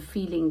did sort of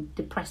feeling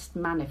depressed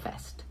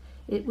manifest?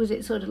 Was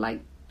it sort of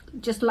like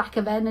just lack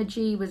of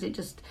energy? Was it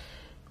just...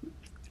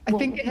 I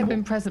think it had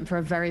been present for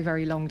a very,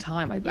 very long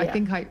time.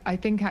 I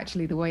think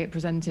actually the way it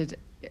presented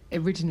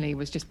originally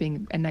was just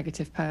being a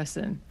negative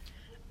person.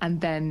 And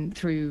then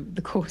through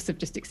the course of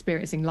just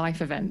experiencing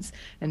life events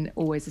and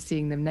always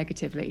seeing them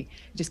negatively,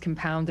 it just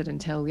compounded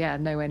until,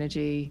 no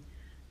energy.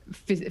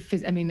 There's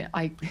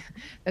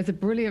a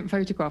brilliant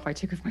photograph I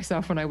took of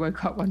myself when I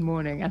woke up one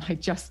morning, and I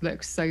just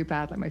looked so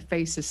bad, like my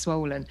face is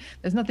swollen.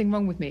 There's nothing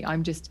wrong with me.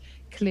 I'm just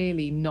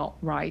clearly not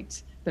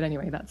right But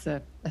anyway, that's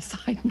a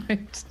side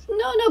note.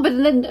 No, but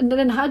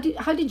then how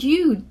did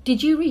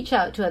you reach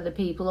out to other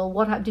people, or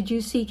what? Did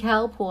you seek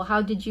help, or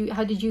how did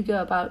you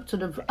go about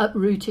sort of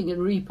uprooting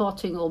and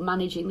repotting or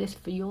managing this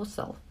for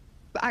yourself?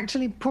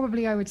 Actually,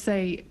 probably I would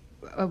say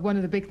one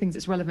of the big things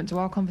that's relevant to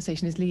our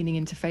conversation is leaning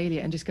into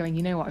failure and just going,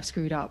 you know what, I've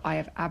screwed up. I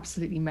have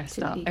absolutely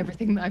messed up.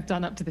 Everything that I've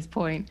done up to this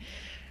point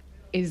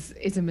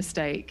is a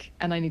mistake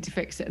and I need to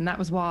fix it. And that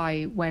was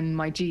why when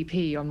my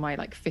GP on my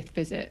 5th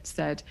visit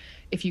said,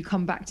 if you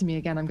come back to me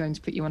again, I'm going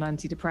to put you on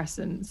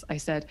antidepressants, I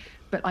said,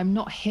 but I'm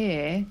not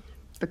here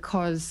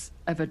because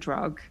of a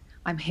drug.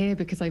 I'm here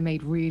because I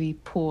made really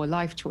poor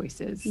life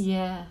choices.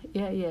 Yeah.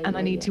 And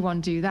I need to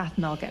undo that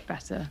and I'll get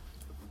better.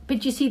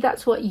 But you see,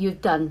 that's what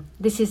you've done.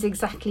 This is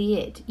exactly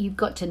it. You've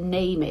got to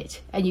name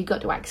it and you've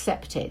got to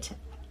accept it.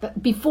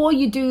 But before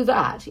you do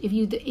that, if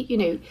you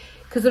know,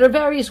 because there are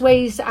various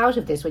ways out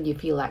of this when you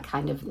feel that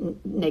kind of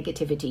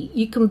negativity.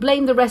 You can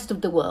blame the rest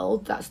of the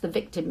world. That's the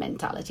victim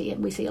mentality.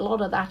 And we see a lot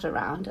of that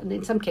around. And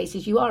in some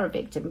cases, you are a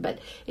victim. But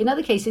in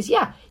other cases,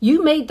 yeah,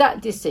 you made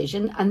that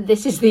decision and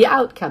this is the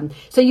outcome.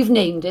 So you've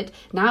named it.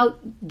 Now,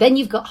 then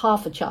you've got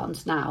half a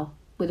chance now,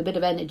 with a bit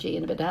of energy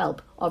and a bit of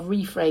help, of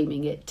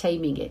reframing it,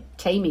 taming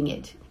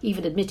it,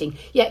 even admitting,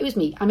 yeah, it was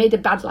me. I made a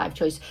bad life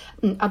choice.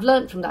 I've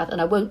learned from that and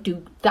I won't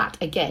do that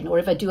again. Or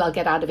if I do, I'll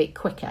get out of it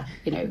quicker.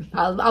 You know,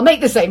 I'll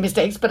make the same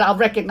mistakes, but I'll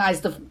recognise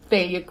the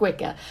failure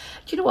quicker.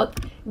 Do you know what?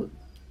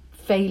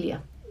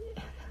 Failure.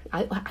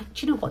 Do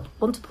you know what?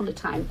 Once upon a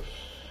time,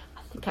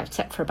 I think I've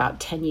sat for about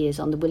 10 years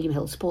on the William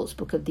Hill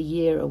Sportsbook of the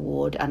Year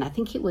award. And I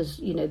think it was,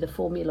 you know, the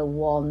Formula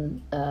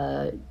One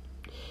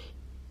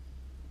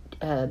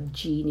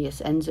genius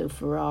Enzo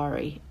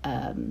Ferrari,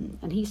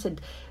 and he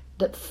said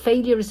that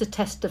failure is a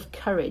test of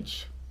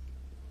courage,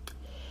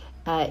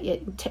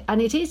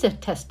 and it is a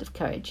test of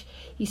courage.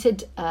 He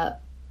said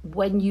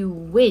when you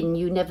win,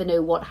 you never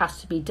know what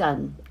has to be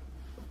done,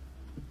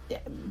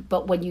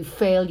 but when you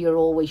fail, you're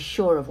always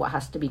sure of what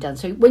has to be done.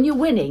 So when you're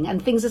winning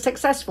and things are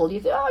successful, you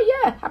think,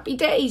 oh yeah, happy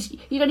days.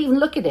 You don't even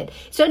look at it.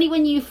 It's only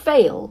when you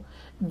fail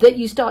that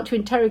you start to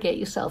interrogate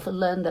yourself and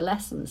learn the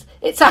lessons.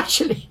 It's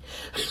actually,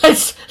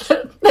 let's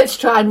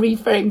try and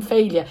reframe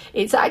failure.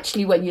 It's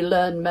actually when you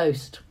learn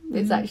most.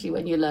 It's actually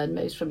when you learn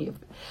most from your...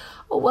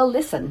 Oh, well,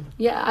 listen,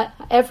 yeah,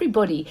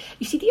 everybody.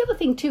 You see, the other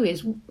thing too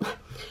is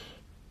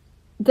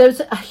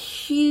there's a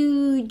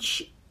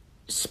huge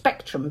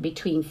spectrum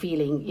between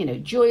feeling, you know,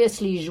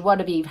 joyously joie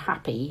de vivre,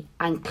 happy,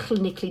 and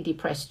clinically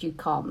depressed, you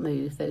can't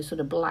move. Those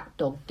sort of black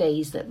dog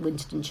days that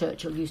Winston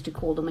Churchill used to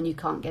call them, when you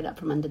can't get up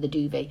from under the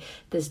duvet.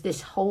 There's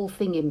this whole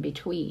thing in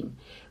between,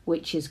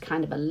 which is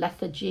kind of a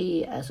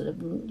lethargy, a sort of,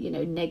 you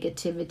know,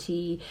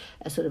 negativity,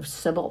 a sort of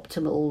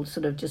suboptimal,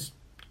 sort of just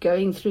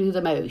going through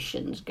the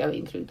motions.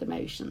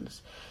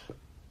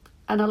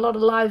 And a lot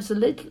of lives are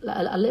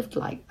lived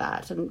like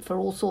that, and for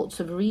all sorts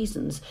of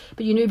reasons.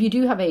 But, you know, if you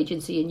do have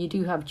agency and you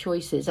do have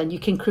choices, and you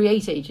can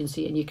create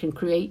agency and you can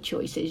create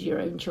choices, your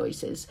own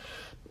choices,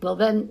 well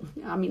then,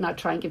 I mean, I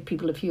try and give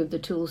people a few of the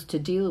tools to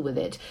deal with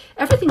it.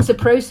 Everything's a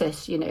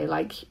process, you know,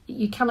 like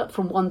you cannot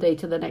from one day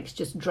to the next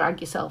just drag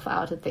yourself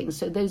out of things.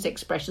 So those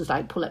expressions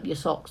like pull up your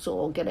socks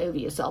or get over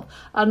yourself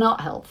are not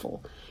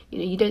helpful. You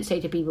know, you don't say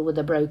to people with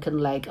a broken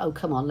leg, oh,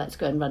 come on, let's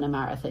go and run a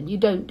marathon. You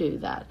don't do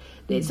that.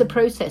 It's a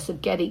process of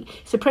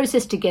it's a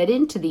process to get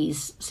into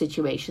these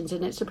situations,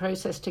 and it's a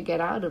process to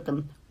get out of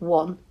them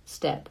one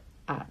step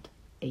at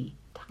a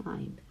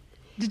time.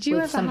 Did you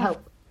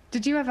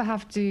ever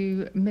have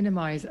to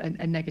minimise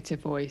a negative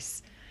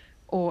voice,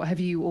 or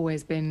have you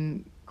always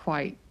been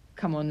quite,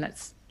 come on,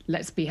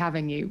 let's be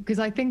having you? Because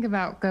I think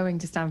about going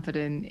to Stanford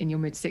in your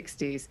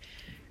mid-60s.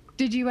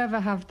 Did you ever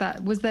have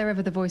that? Was there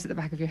ever the voice at the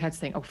back of your head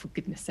saying, oh, for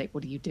goodness sake,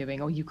 what are you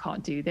doing? Or you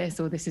can't do this,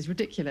 or this is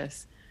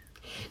ridiculous?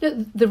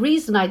 No, the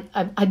reason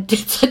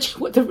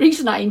the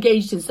reason I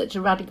engaged in such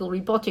a radical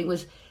rebotting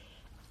was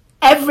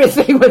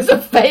everything was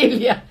a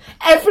failure.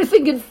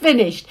 Everything had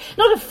finished.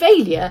 Not a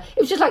failure.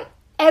 It was just like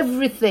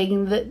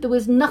everything, that there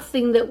was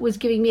nothing that was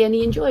giving me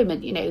any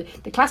enjoyment. You know,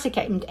 the classic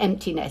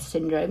empty nest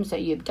syndrome. So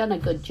you've done a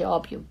good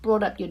job, you've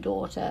brought up your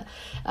daughter.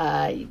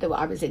 I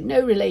was in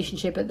no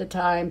relationship at the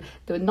time.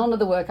 None of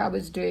the work I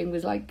was doing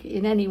was like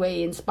in any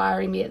way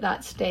inspiring me at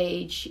that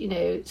stage. You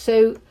know,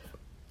 so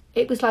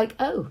it was like,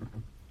 oh,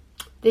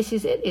 this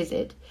is it, is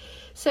it?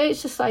 So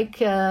it's just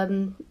like,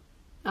 I'm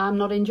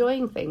not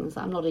enjoying things.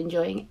 I'm not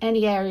enjoying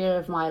any area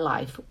of my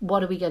life.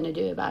 What are we going to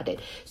do about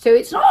it? So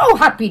it's not, oh,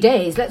 happy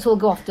days, let's all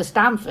go off to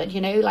Stanford, you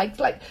know, like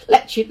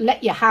let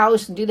your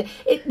house and do that.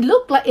 It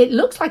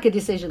looks like a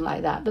decision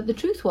like that, but the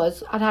truth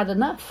was I'd had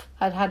enough.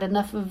 I'd had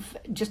enough of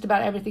just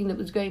about everything that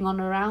was going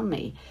on around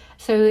me.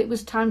 So it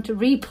was time to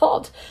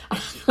repot.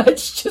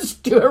 Let's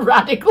just do a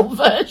radical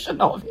version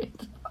of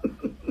it.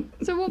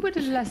 So what would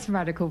a less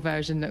radical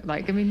version look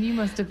like? I mean,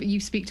 you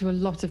speak to a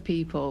lot of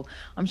people.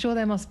 I'm sure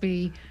there must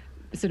be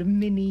sort of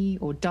mini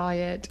or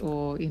diet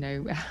or, you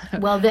know.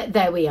 Well,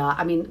 there we are.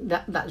 I mean,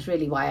 that's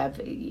really why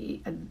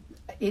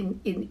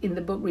in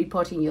the book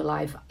Repotting Your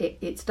Life,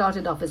 it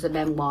started off as a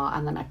memoir,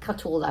 and then I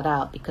cut all that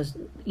out because,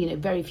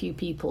 very few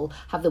people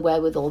have the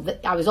wherewithal.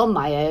 That I was on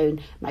my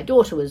own. My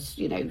daughter was,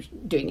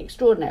 doing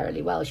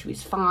extraordinarily well. She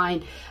was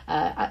fine.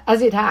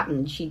 As it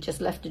happened, she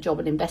just left a job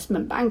in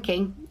investment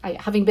banking.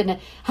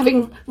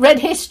 Having read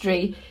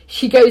history,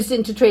 she goes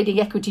into trading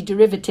equity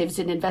derivatives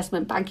in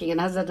investment banking and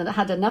has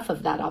had enough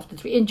of that after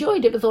 3.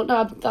 Enjoyed it, but thought,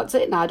 no, that's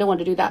it now. I don't want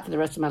to do that for the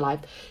rest of my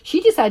life.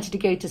 She decided to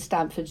go to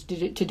Stanford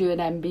to do an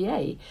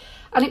MBA.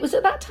 And it was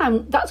at that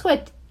time, that's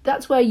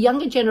where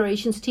younger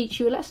generations teach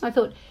you a lesson. I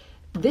thought,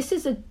 this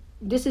is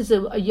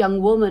a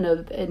young woman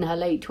in her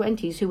late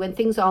 20s who, when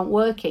things aren't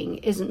working,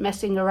 isn't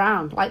messing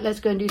around. Like, let's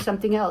go and do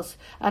something else.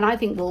 And I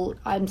think, well,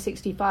 I'm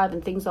 65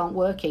 and things aren't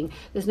working.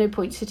 There's no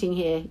point sitting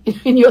here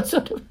in your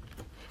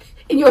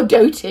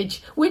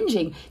dotage,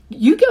 whinging.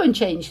 You go and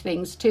change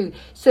things too.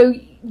 So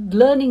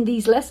learning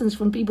these lessons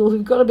from people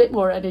who've got a bit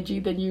more energy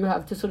than you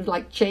have to sort of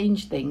like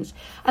change things.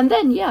 And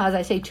then, as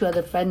I say, 2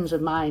 other friends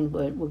of mine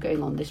were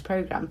going on this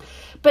program.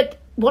 But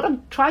what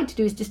I'm trying to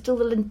do is distill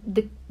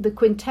the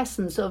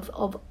quintessence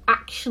of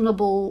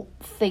actionable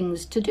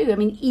things to do. I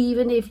mean,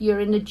 even if you're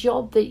in a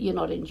job that you're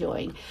not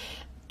enjoying,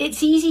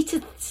 it's easy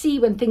to see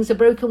when things are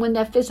broken when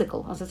they're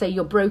physical. As I say,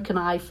 your broken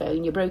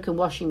iPhone, your broken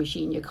washing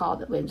machine, your car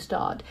that won't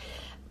start.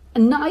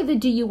 And neither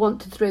do you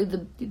want to throw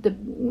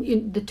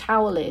the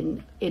towel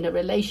in a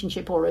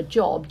relationship or a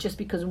job just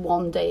because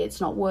one day it's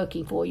not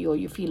working for you or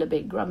you feel a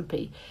bit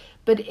grumpy.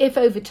 But if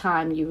over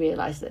time you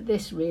realise that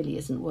this really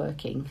isn't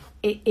working,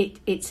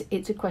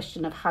 it's a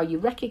question of how you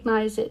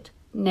recognise it,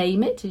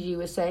 name it, as you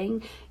were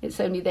saying. It's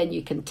only then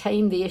you can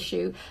tame the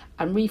issue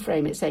and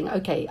reframe it, saying,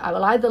 okay, I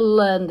will either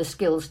learn the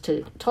skills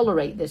to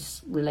tolerate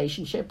this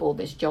relationship or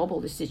this job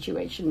or this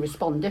situation,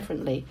 respond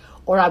differently,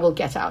 or I will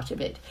get out of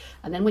it.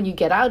 And then when you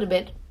get out of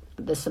it,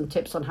 there's some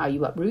tips on how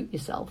you uproot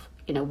yourself,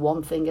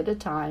 one thing at a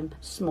time,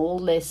 small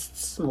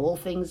lists, small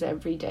things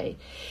every day.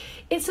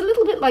 It's a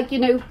little bit like,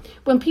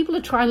 when people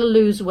are trying to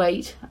lose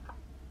weight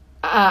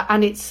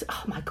and it's,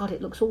 oh my God,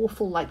 it looks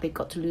awful, like they've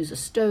got to lose a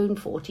stone,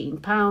 14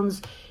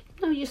 pounds.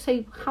 You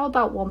say, how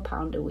about 1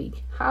 pound a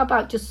week? How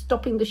about just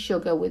stopping the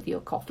sugar with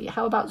your coffee?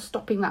 How about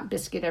stopping that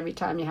biscuit every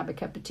time you have a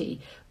cup of tea?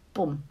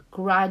 Boom,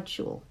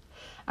 gradual.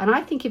 And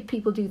I think if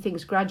people do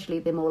things gradually,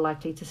 they're more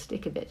likely to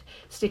stick at it.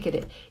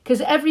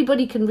 Because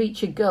everybody can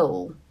reach a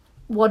goal.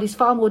 What is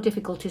far more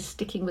difficult is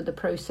sticking with the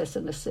process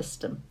and the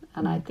system.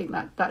 And I think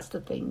that's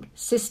the thing.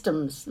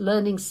 Systems,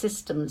 learning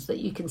systems that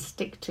you can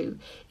stick to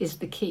is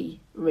the key,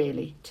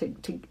 really, to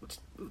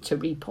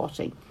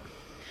repotting.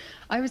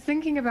 I was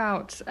thinking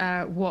about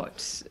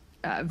what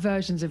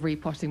versions of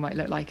repotting might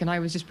look like, and I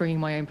was just bringing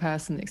my own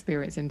personal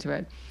experience into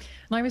it.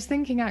 And I was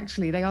thinking,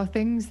 actually, they are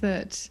things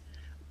that,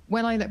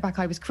 when I look back,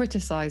 I was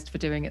criticised for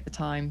doing at the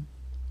time.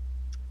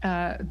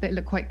 They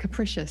look quite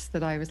capricious,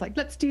 that I was like,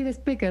 let's do this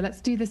bigger,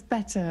 let's do this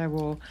better,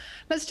 or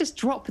let's just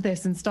drop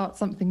this and start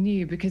something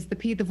new, because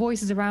the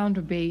voices around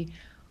would be,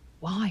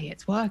 why,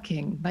 it's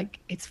working, like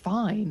it's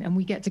fine, and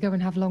we get to go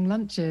and have long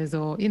lunches,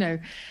 or,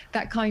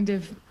 that kind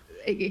of,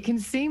 it can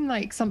seem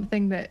like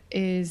something that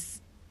is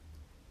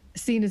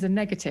seen as a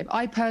negative.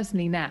 I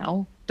personally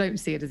now don't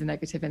see it as a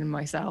negative in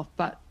myself,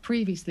 but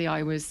previously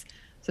I was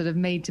sort of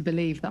made to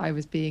believe that I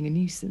was being a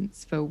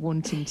nuisance for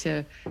wanting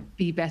to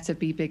be better,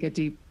 be bigger,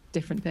 do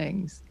different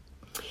things.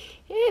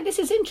 Yeah, this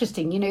is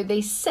interesting.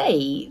 They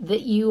say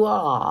that you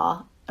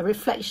are a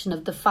reflection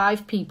of the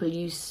 5 people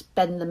you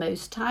spend the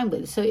most time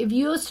with. So if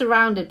you're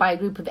surrounded by a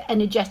group of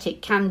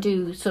energetic,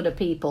 can-do sort of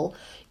people,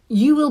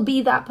 you will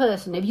be that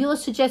person. If you're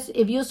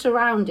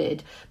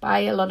surrounded by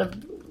a lot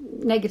of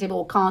negative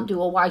or can't do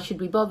or why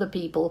should we bother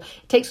people,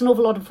 it takes an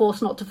awful lot of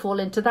force not to fall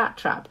into that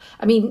trap.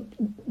 I mean,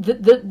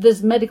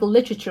 there's medical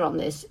literature on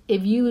this.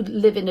 If you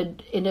live in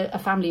a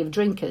family of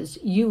drinkers,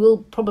 you will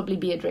probably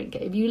be a drinker.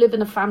 If you live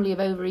in a family of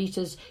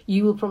overeaters,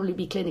 you will probably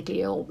be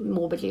clinically or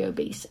morbidly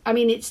obese. I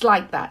mean, it's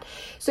like that.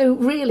 So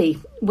really,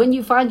 when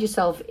you find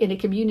yourself in a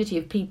community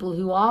of people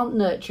who aren't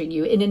nurturing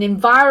you, in an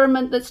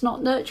environment that's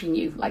not nurturing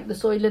you, like the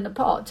soil in a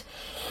pot,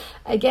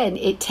 again,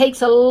 it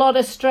takes a lot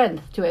of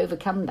strength to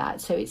overcome that.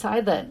 So it's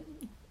either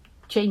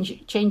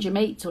change your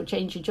mates or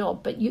change your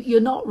job, but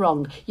you're not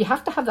wrong. You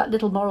have to have that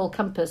little moral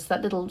compass,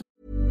 that little...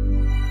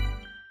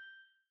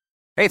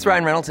 Hey, it's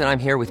Ryan Reynolds, and I'm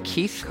here with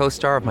Keith,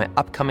 co-star of my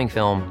upcoming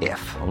film,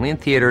 If, only in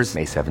theaters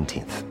May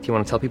 17th. Do you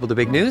want to tell people the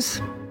big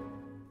news?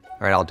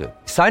 All right, I'll do it.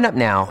 Sign up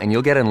now and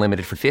you'll get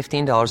unlimited for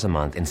 $15 a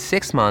month and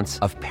 6 months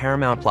of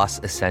Paramount Plus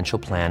Essential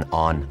Plan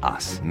on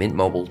us.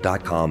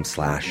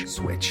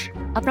 MintMobile.com/switch.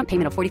 Upfront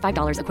payment of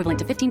 $45 equivalent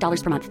to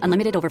 $15 per month.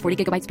 Unlimited over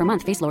 40 gigabytes per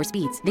month. Face lower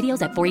speeds.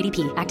 Videos at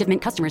 480p. Active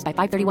Mint customers by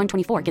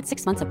 531.24 get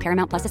 6 months of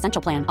Paramount Plus Essential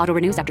Plan. Auto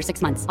renews after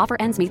 6 months. Offer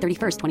ends May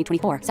 31st,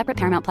 2024. Separate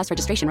Paramount Plus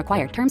registration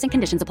required. Terms and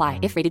conditions apply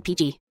if rated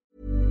PG.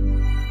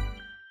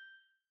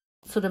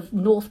 Sort of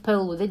North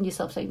Pole within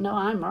yourself saying, no,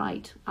 I'm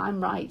right.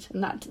 And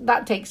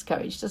that takes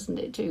courage, doesn't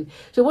it, too?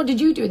 So what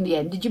did you do in the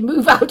end? Did you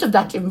move out of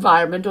that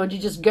environment, or did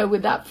you just go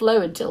with that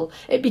flow until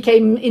it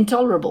became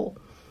intolerable?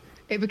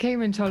 It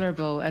became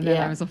intolerable, and then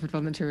Yeah. I was offered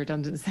voluntary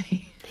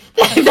redundancy.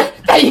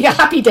 There you go,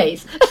 happy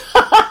days.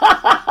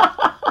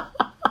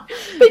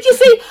 But you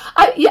see,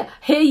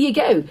 here you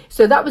go.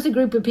 So that was a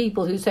group of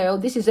people who say, oh,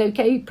 this is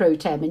okay, pro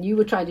tem, and you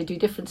were trying to do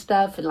different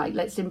stuff and like,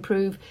 let's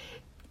improve.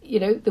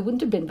 You know, there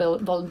wouldn't have been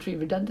voluntary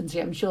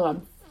redundancy, I'm sure.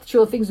 I'm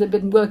sure things would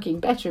have been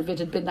working better if it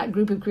had been that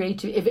group of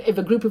creative, if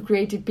a group of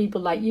creative people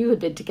like you had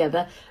been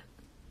together,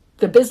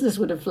 the business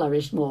would have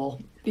flourished more.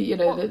 You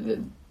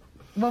know,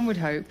 One would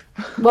hope.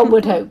 One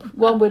would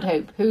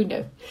hope. Who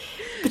knows?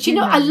 But you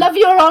know, I love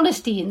your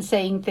honesty in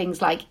saying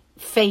things like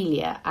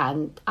failure,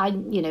 and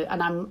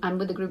I'm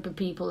with a group of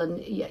people, and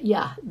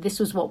this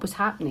was what was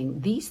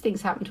happening. These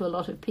things happen to a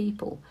lot of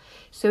people,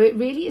 so it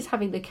really is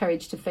having the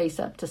courage to face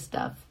up to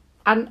stuff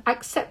and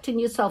accepting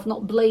yourself,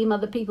 not blame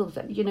other people.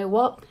 You know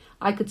what?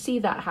 I could see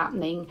that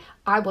happening.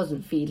 I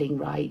wasn't feeling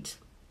right.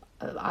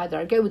 Either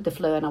I go with the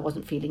flow and I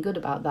wasn't feeling good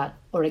about that,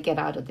 or I get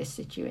out of this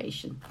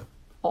situation.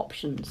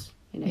 Options.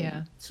 You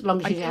know, as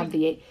long as you have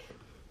the...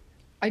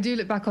 I do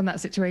look back on that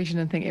situation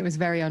and think it was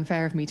very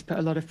unfair of me to put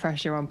a lot of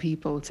pressure on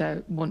people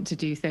to want to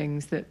do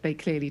things that they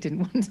clearly didn't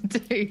want to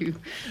do.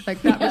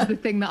 Like that was the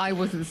thing that I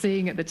wasn't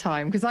seeing at the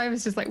time, because I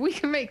was just like, we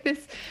can make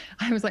this.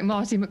 I was like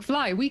Marty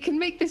McFly. We can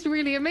make this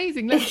really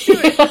amazing. Let's do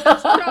it.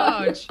 Let's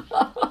charge.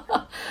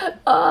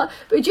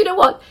 But you know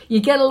what?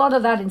 You get a lot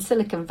of that in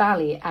Silicon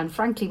Valley. And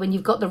frankly, when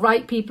you've got the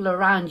right people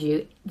around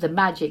you, the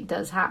magic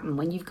does happen.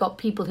 When you've got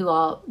people who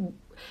are...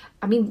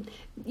 I mean,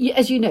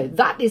 as you know,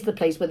 that is the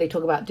place where they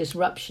talk about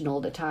disruption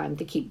all the time.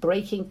 They keep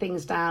breaking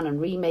things down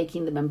and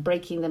remaking them and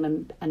breaking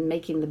them and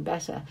making them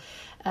better.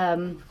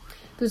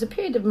 There was a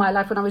period of my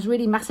life when I was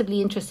really massively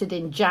interested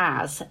in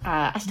jazz.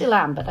 I still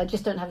am, but I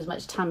just don't have as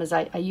much time as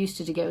I used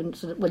to go and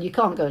sort of, well, you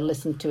can't go and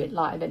listen to it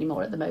live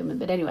anymore at the moment.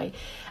 But anyway,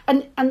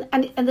 and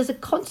there's a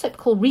concept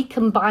called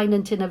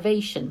recombinant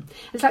innovation.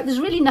 It's like there's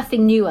really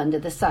nothing new under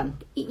the sun.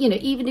 You know,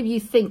 even if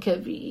you think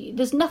of,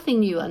 there's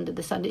nothing new under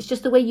the sun. It's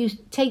just the way you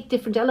take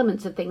different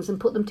elements of things and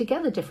put them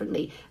together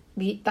differently.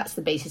 That's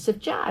the basis of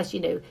jazz, you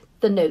know.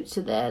 The notes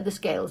are there, the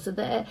scales are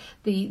there,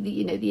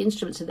 the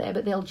instruments are there,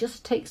 but they'll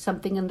just take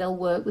something and they'll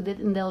work with it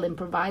and they'll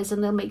improvise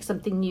and they'll make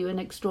something new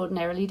and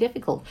extraordinarily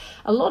difficult.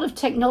 A lot of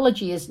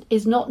technology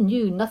is not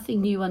new,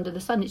 nothing new under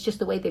the sun. It's just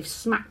the way they've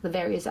smacked the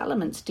various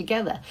elements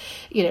together.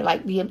 You know,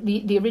 like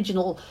the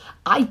original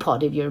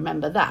iPod, if you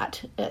remember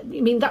that. I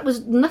mean, that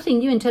was nothing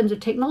new in terms of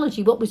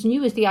technology. What was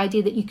new is the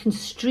idea that you can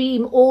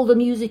stream all the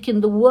music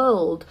in the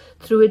world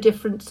through a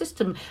different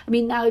system. I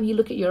mean, now if you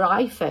look at your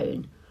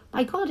iPhone,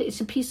 my God, it's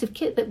a piece of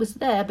kit that was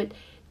there, but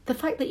the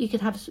fact that you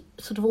can have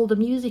sort of all the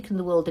music in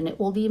the world in it,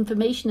 all the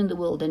information in the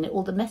world in it,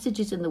 all the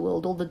messages in the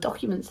world, all the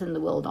documents in the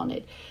world on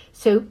it.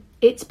 So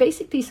it's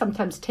basically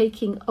sometimes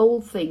taking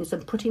old things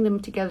and putting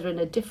them together in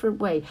a different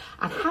way,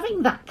 and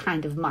having that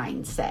kind of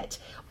mindset.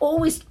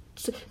 Always,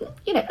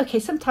 you know, okay,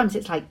 sometimes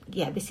it's like,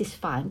 yeah, this is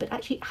fine, but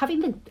actually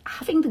having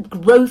the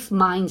growth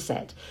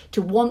mindset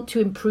to want to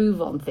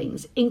improve on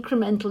things,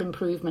 incremental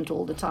improvement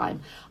all the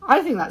time,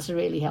 I think that's a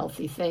really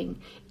healthy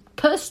thing.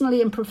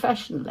 Personally and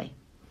professionally.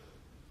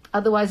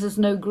 Otherwise, there's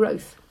no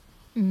growth.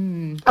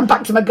 I'm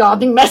back to my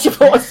gardening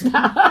metaphors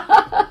now.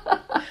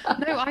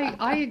 No,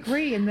 I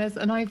agree, and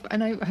I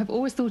have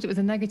always thought it was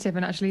a negative,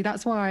 and actually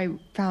that's why I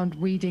found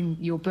reading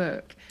your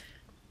book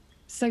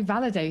so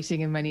validating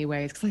in many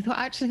ways, because I thought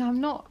actually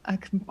I'm not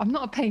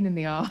a pain in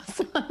the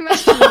arse.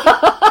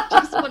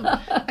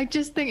 I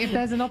just think if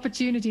there's an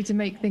opportunity to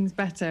make things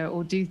better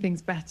or do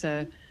things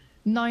better,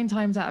 9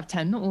 times out of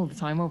 10, not all the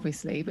time,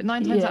 obviously, but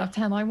 9 times out of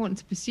 10, I want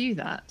to pursue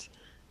that.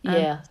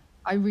 And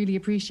I really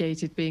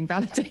appreciated being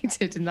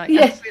validated, and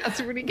actually, that's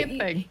a really good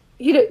thing.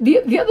 You know,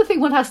 the other thing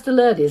one has to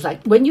learn is,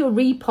 like, when you're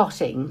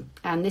repotting,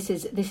 and this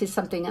is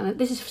something, and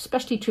this is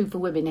especially true for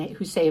women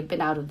who say have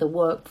been out of the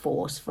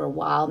workforce for a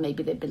while.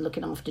 Maybe they've been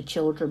looking after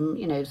children,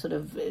 you know, sort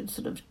of,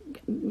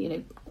 you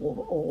know,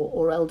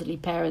 or elderly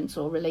parents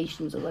or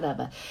relations or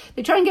whatever.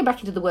 They try and get back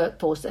into the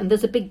workforce, and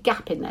there's a big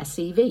gap in their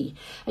CV.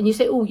 And you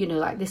say, oh, you know,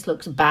 like, this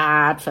looks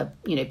bad for,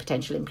 you know,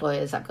 potential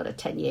employers. I've got a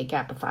 10-year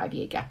gap, a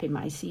 5-year gap in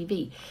my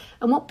CV.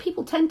 And what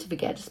people tend to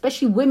forget,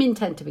 especially women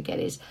tend to forget,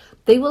 is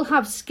they will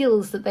have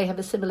skills that they have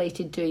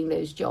assimilated doing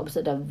those jobs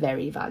that are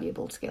very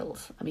valuable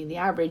skills. I mean, the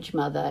average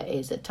mother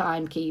is a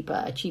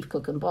timekeeper, a chief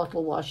cook and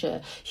bottle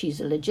washer.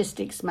 She's a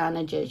logistics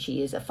manager.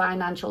 She is a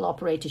financial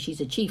operator. She's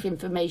a chief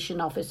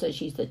information officer.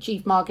 She's the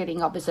chief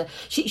marketing officer.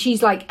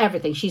 She's like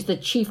everything. She's the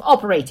chief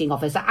operating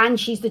officer, and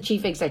she's the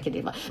chief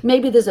executive.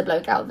 Maybe there's a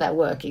bloke out there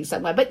working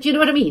somewhere, but do you know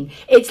what I mean?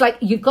 It's like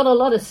you've got a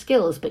lot of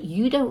skills, but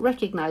you don't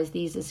recognize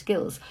these as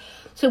skills.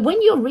 So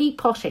when you're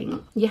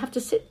repotting, you have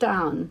to sit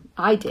down,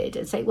 I did,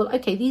 and say, well,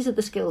 okay, these are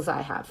the skills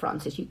I have,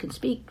 Francis. You can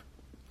speak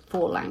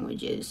 4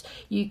 languages,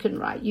 you can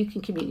write, you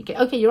can communicate.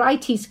 Okay, your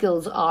IT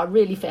skills are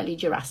really fairly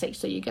Jurassic,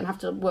 so you're going to have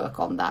to work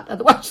on that.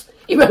 Otherwise,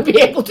 you won't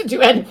be able to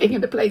do anything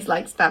in a place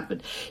like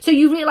Stanford. So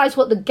you realise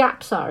what the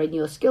gaps are in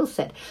your skill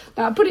set.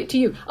 Now, I'll put it to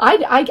you.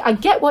 I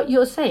get what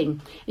you're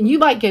saying. And you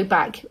might go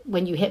back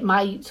when you hit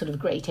my sort of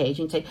great age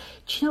and say,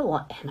 do you know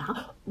what,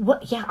 Emma?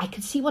 Yeah, I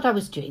could see what I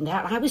was doing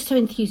there. I was so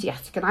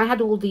enthusiastic and I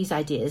had all these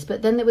ideas,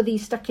 but then there were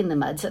these stuck in the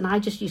muds and I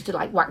just used to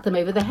like whack them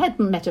over the head,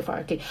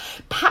 metaphorically.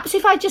 Perhaps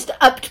if I just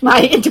upped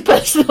my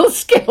interpersonal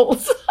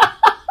skills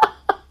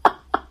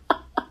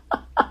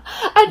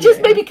and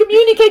just maybe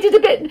communicated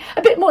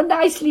a bit more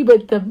nicely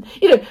with them,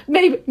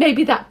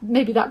 maybe that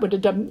would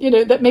have done,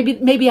 that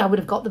maybe I would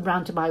have got them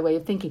round to my way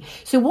of thinking.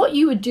 So what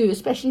you would do,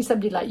 especially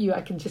somebody like you,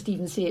 I can just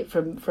even see it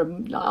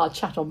from our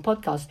chat on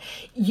podcast,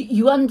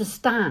 you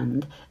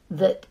understand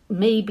that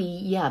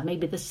maybe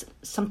there's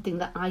something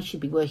that I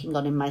should be working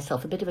on in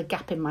myself, a bit of a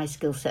gap in my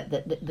skill set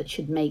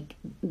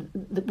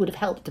that would have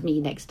helped me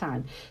next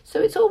time.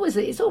 So it's always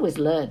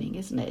learning,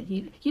 isn't it?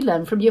 You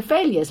learn from your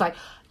failures. Like,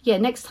 yeah,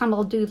 next time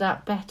I'll do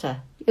that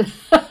better.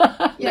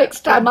 Next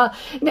time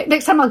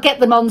I'll get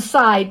them on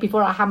side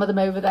before I hammer them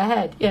over the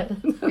head. Yeah.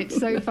 It's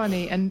so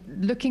funny. And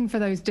looking for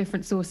those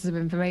different sources of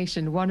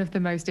information, one of the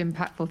most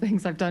impactful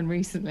things I've done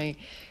recently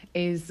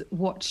is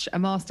watch a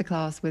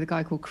masterclass with a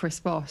guy called Chris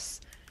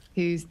Voss,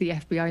 who's the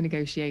FBI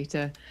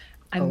negotiator.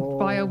 And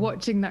by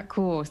watching that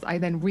course, I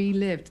then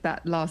relived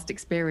that last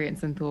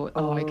experience and thought,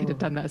 I could have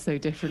done that so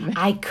differently.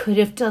 I could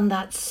have done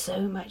that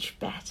so much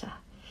better.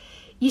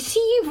 You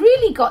see,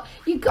 you've got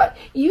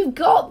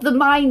the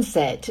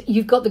mindset,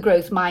 you've got the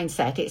growth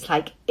mindset. It's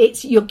like,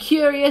 you're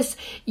curious.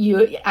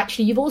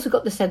 You've also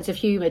got the sense of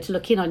humour to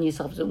look in on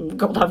yourself and,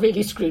 God, I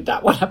really screwed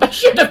that one up. I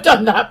should have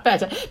done that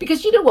better.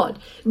 Because you know what?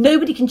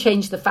 Nobody can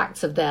change the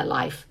facts of their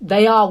life.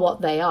 They are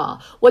what they are.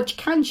 What you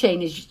can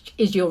change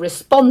is your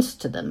response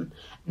to them.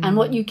 And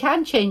what you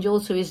can change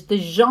also is the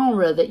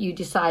genre that you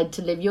decide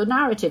to live your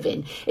narrative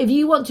in. If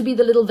you want to be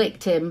the little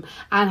victim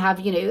and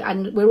have,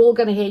 and we're all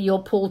going to hear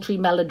your paltry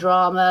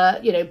melodrama,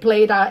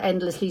 played out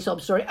endlessly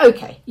sob story,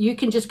 okay, you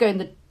can just go in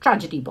the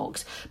tragedy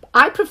box.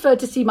 I prefer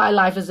to see my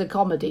life as a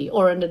comedy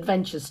or an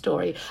adventure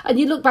story. And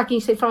you look back and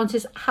you say,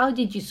 Francis, how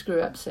did you screw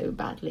up so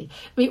badly?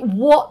 I mean,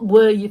 what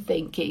were you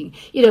thinking?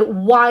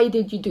 Why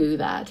did you do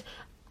that?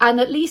 And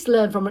at least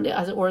learn from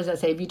it, or as I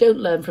say, if you don't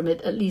learn from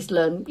it, at least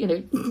learn,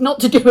 not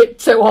to do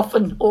it so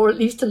often, or at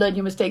least to learn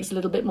your mistakes a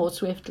little bit more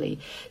swiftly.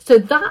 So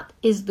that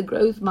is the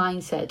growth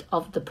mindset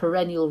of the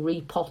perennial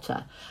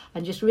repotter.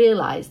 And just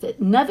realise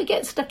that never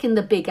get stuck in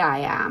the big I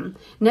am,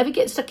 never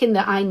get stuck in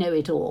the I know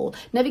it all,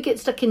 never get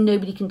stuck in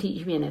nobody can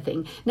teach me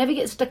anything, never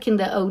get stuck in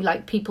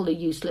the, people are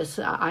useless,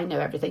 I know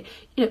everything.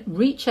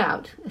 Reach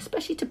out,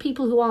 especially to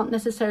people who aren't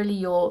necessarily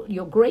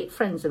your great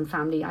friends and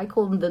family. I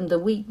call them the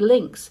weak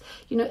links,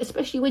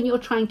 especially when you're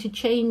trying to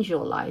change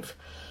your life.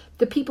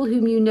 The people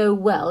whom you know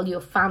well,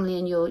 your family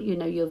and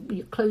your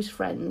close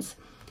friends,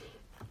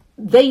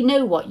 they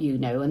know what you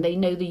know and they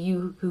know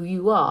who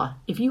you are.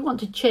 If you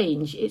want to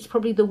change, it's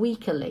probably the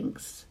weaker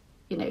links.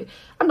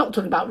 I'm not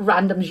talking about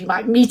randoms you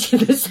might meet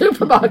in the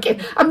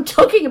supermarket. I'm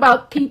talking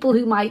about people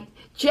who might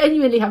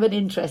genuinely have an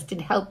interest in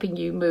helping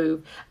you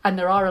move. And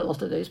there are a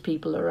lot of those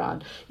people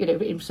around,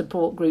 in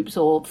support groups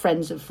or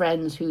friends of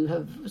friends who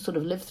have sort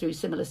of lived through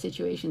similar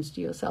situations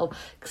to yourself.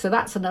 So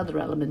that's another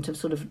element of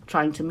sort of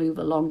trying to move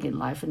along in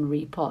life and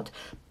repot.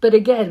 But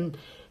again,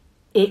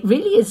 it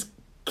really is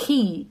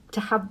key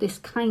to have this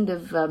kind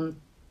of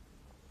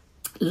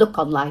look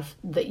on life,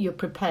 that you're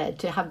prepared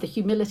to have the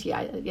humility.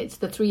 It's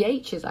the 3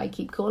 H's I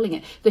keep calling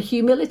it. The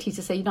humility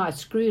to say, I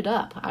screwed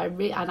up.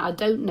 And I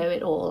don't know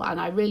it all.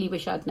 And I really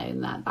wish I'd known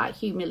that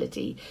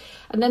humility.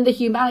 And then the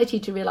humanity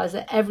to realise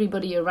that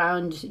everybody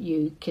around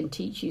you can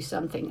teach you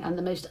something. And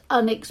the most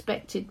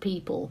unexpected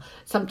people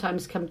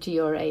sometimes come to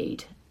your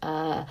aid.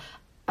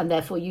 And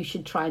therefore you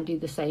should try and do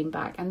the same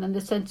back. And then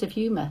the sense of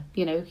humour,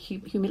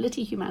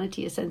 humility,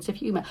 humanity, a sense of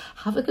humour.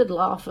 Have a good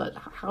laugh at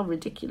how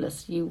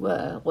ridiculous you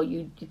were or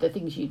the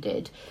things you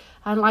did.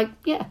 And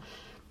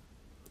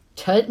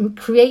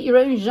create your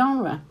own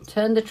genre.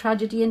 Turn the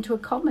tragedy into a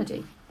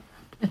comedy.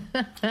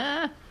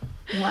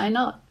 Why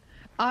not?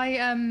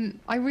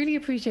 I really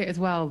appreciate as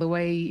well the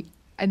way,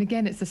 and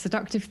again, it's a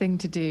seductive thing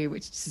to do,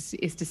 which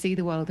is to see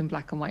the world in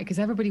black and white, because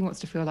everybody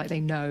wants to feel like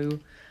they know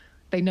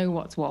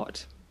what's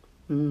what.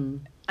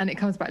 And it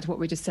comes back to what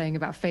we were just saying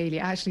about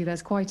failure. Actually,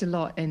 there's quite a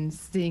lot in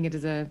seeing it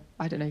as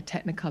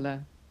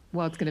technicolor.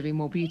 World's going to be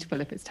more beautiful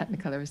if it's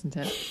technicolor, isn't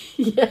it?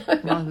 Yeah.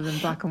 Rather than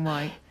black and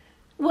white.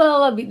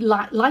 Well, I mean,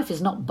 life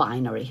is not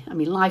binary. I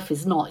mean, life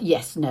is not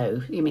yes,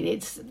 no. I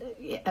mean,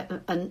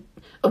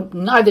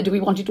 neither do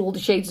we want it all the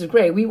shades of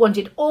grey. We want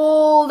it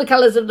all the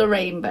colours of the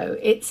rainbow.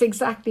 It's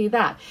exactly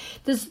that.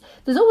 There's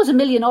always a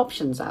million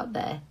options out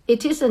there.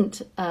 It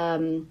isn't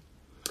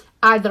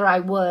either I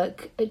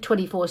work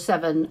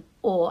 24/7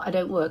 or I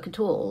don't work at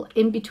all.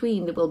 In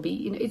between, there will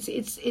be,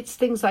 it's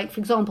things like, for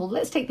example,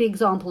 let's take the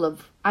example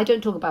of, I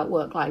don't talk about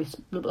work-life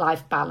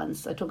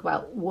balance. I talk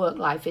about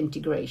work-life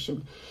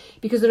integration,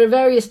 because there are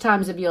various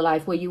times of your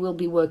life where you will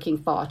be working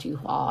far too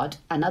hard,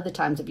 and other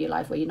times of your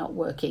life where you're not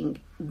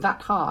working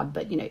that hard.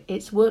 But,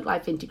 it's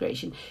work-life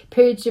integration.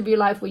 Periods of your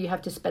life where you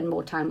have to spend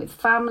more time with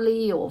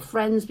family or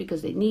friends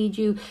because they need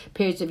you.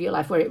 Periods of your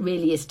life where it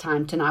really is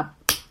time to now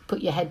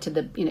put your head to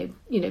the,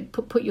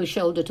 put your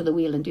shoulder to the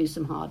wheel and do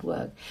some hard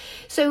work.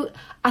 So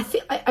I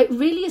think it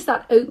really is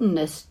that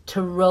openness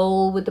to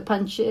roll with the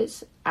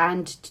punches,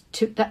 and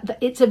to that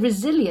it's a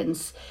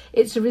resilience.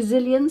 It's a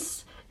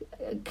resilience,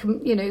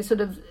 sort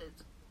of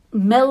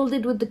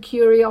melded with the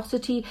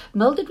curiosity,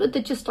 melded with the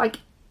just like,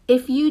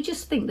 if you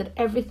just think that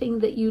everything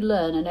that you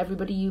learn and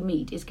everybody you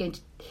meet is going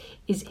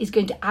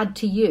to add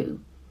to you,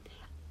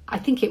 I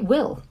think it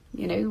will.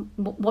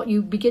 What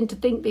you begin to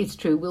think is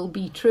true will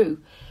be true.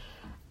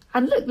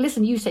 And look,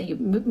 listen, you say you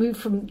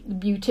moved from the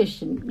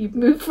beautician, you've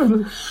moved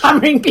from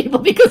hammering people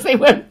because they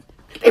won't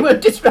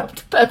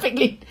disrupt a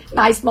perfectly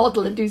nice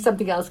model and do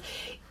something else.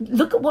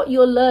 Look at what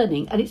you're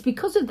learning, and it's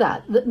because of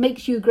that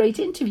makes you a great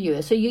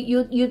interviewer. So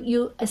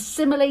you're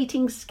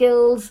assimilating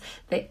skills.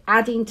 They're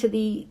adding to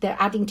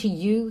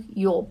you,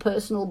 your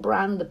personal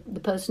brand, the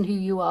person who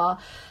you are,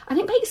 and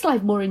it makes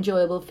life more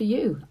enjoyable for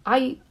you.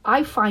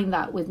 I find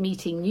that with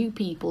meeting new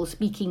people,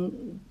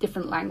 speaking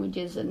different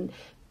languages, and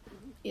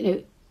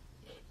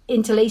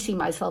interlacing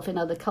myself in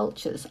other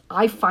cultures,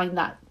 I find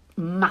that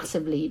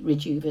massively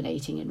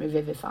rejuvenating and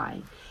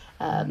revivifying.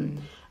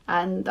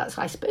 And that's,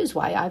 I suppose,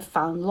 why I've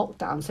found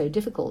lockdown so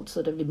difficult,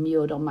 sort of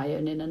immured on my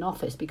own in an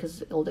office,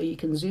 because although you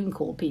can Zoom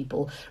call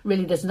people,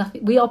 really there's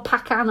nothing. We are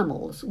pack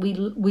animals. We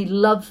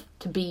love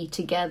to be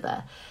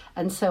together.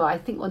 And so I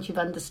think once you've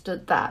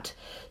understood that.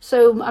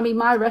 So, I mean,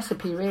 my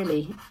recipe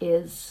really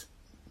is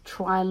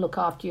try and look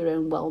after your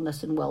own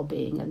wellness and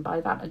well-being. And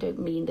by that, I don't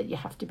mean that you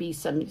have to be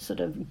some sort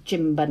of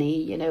gym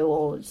bunny,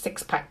 or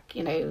six-pack,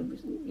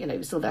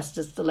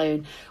 Sylvester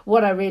Stallone.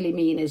 What I really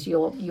mean is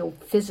your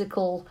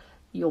physical,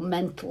 your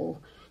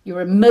mental, your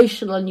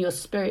emotional and your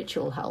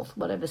spiritual health,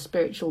 whatever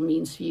spiritual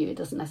means for you. It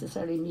doesn't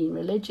necessarily mean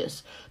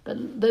religious.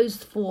 But those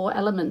four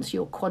elements,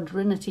 your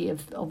quadrinity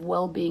of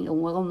well-being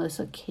and wellness,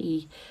 are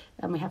key.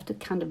 And we have to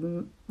kind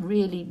of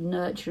really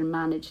nurture and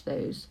manage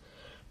those.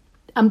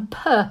 And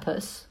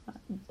purpose.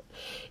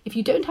 If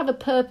you don't have a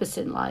purpose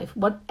in life,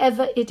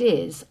 whatever it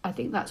is, I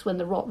think that's when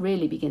the rot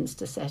really begins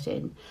to set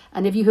in.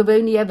 And if you have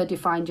only ever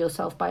defined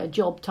yourself by a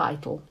job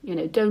title,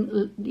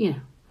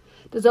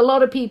 there's a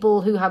lot of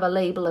people who have a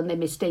label and they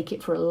mistake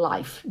it for a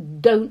life.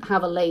 Don't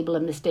have a label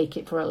and mistake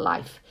it for a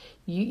life.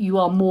 You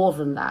are more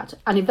than that.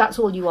 And if that's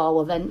all you are,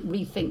 well, then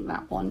rethink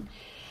that one.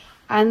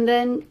 And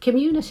then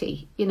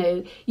community, you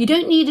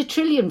don't need a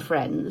trillion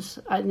friends.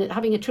 And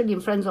having a trillion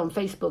friends on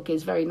Facebook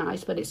is very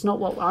nice, but it's not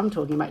what I'm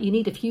talking about. You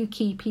need a few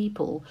key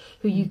people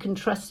who you can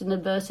trust in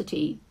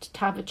adversity, to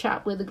have a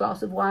chat with, a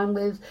glass of wine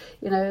with,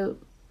 a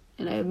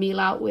meal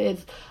out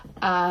with,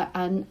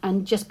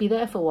 and just be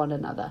there for one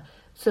another.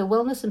 So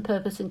wellness and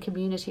purpose and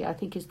community, I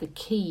think, is the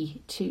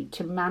key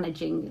to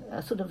managing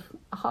a sort of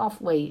a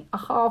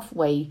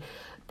halfway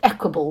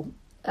equable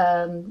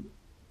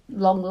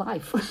long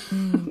life.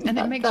 And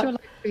it makes your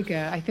life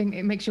bigger. I think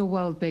it makes your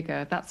world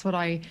bigger. That's what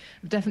I've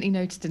definitely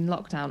noticed in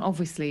lockdown.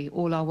 Obviously,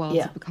 all our worlds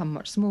have become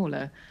much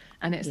smaller.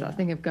 And it's that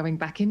thing of going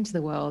back into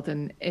the world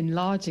and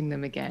enlarging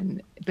them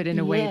again, but in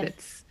a way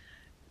that's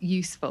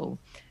useful.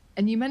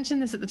 And you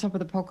mentioned this at the top of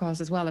the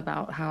podcast as well,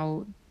 about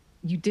how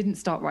you didn't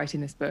start writing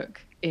this book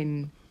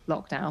in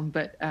lockdown,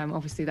 but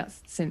obviously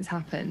that's since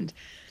happened.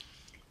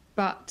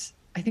 But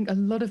I think a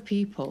lot of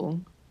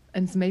people,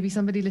 and maybe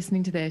somebody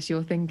listening to this,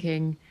 you're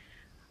thinking,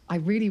 I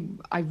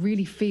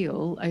really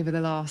feel over the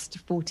last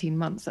 14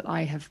 months that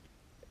I have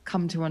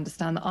come to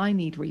understand that I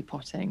need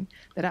repotting,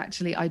 that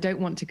actually I don't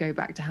want to go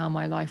back to how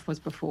my life was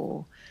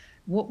before.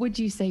 What would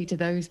you say to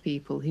those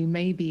people who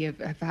maybe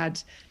have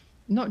had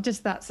not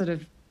just that sort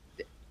of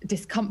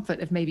discomfort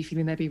of maybe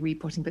feeling they'd be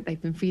repotting, but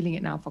they've been feeling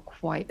it now for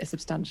quite a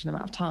substantial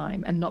amount of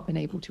time and not been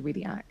able to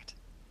really act?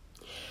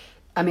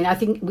 I mean, I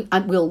think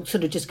we'll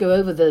sort of just go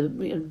over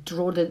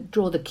draw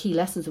the key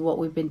lessons of what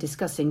we've been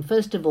discussing.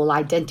 First of all,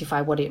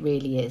 identify what it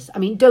really is. I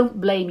mean,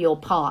 don't blame your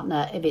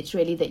partner if it's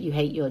really that you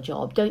hate your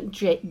job. Don't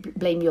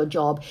blame your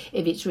job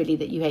if it's really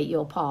that you hate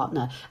your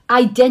partner.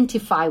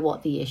 Identify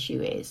what the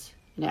issue is.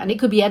 And it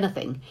could be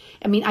anything.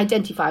 I mean,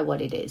 identify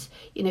what it is.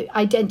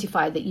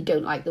 Identify that you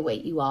don't like the way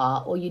you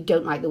are, or you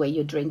don't like the way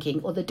you're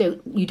drinking, or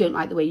you don't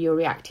like the way you're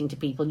reacting to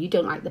people. You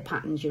don't like the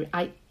patterns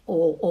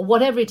or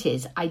whatever it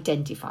is.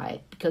 Identify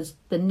it, because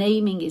the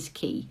naming is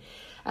key.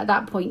 At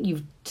that point,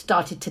 you've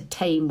started to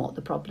tame what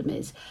the problem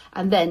is.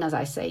 And then, as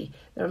I say,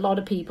 there are a lot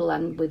of people,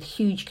 and with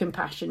huge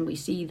compassion, we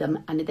see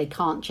them, and they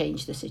can't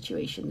change the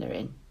situation they're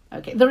in.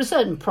 Okay, there are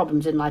certain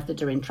problems in life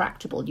that are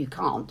intractable. You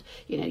can't,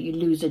 you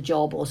lose a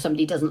job, or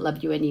somebody doesn't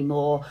love you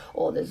anymore,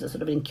 or there's a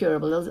sort of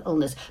incurable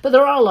illness. But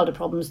there are a lot of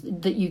problems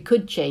that you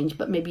could change,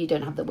 but maybe you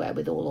don't have the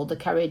wherewithal or the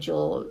courage,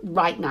 or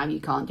right now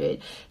you can't do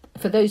it.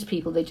 for those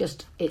people,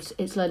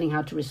 it's learning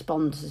how to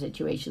respond to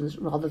situations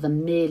rather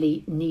than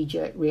merely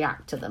knee-jerk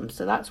react to them.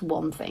 So that's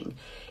one thing.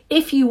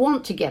 If you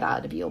want to get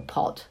out of your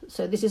pod,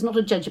 so this is not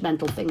a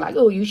judgmental thing like,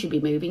 oh, you should be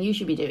moving, you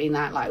should be doing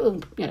that, like,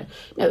 oh, no,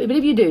 but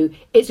if you do,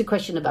 it's a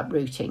question of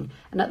uprooting.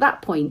 And at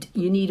that point,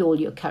 you need all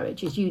your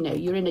courage. As you know,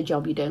 you're in a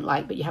job you don't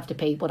like, but you have to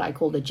pay what I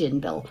call the gin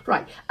bill,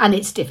 right? And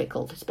it's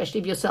difficult, especially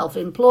if you're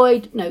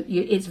self-employed.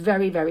 It's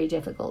very, very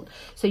difficult.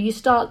 So you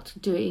start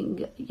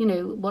doing,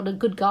 what a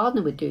good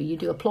gardener would do. You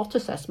do a plot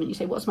assessment. You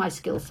say, what's my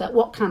skill set?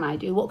 What can I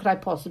do? What could I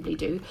possibly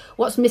do?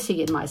 What's missing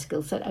in my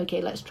skill set?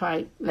 Okay, let's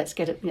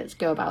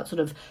go about sort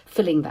of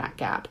filling that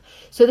gap,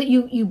 so that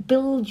you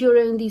build your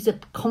own, these are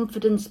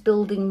confidence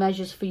building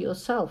measures for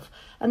yourself,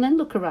 and then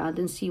look around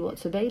and see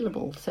what's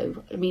available.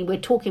 So, I mean, we're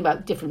talking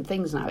about different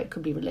things now. It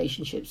could be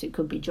relationships, it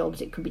could be jobs,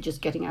 it could be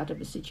just getting out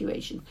of a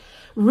situation.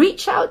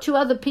 Reach out to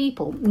other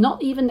people,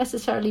 not even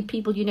necessarily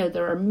people,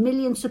 there are a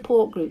million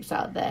support groups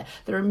out there.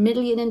 There are a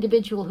million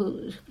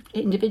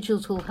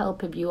individuals who'll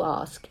help if you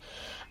ask.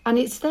 And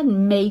it's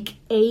then make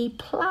a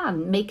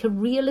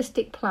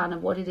realistic plan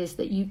of what it is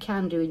that you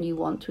can do and you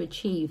want to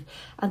achieve.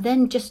 And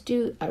then just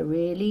do a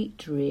really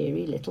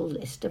dreary little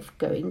list of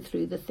going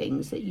through the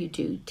things that you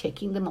do,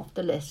 ticking them off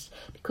the list.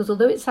 Because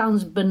although it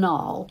sounds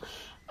banal,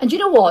 and you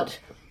know what?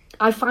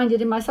 I find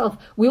it in myself.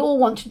 We all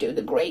want to do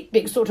the great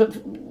big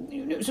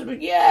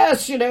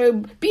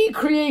be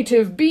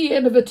creative, be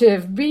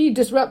innovative, be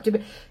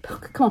disruptive.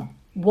 Come on,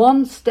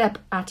 one step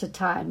at a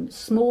time,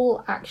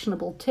 small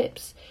actionable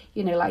tips,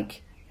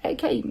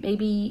 okay,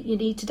 maybe you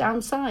need to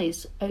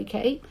downsize.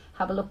 Okay,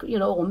 have a look,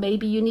 or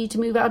maybe you need to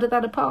move out of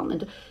that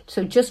apartment.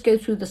 So just go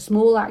through the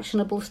small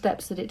actionable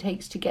steps that it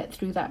takes to get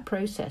through that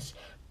process.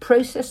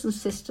 Process and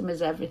system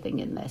is everything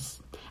in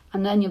this.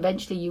 And then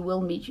eventually you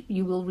will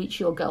reach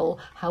your goal.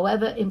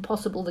 However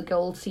impossible the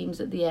goal seems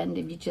at the end,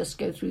 if you just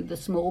go through the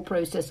small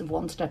process of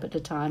one step at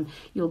a time,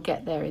 you'll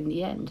get there in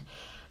the end.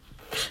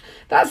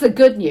 That's the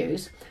good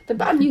news. The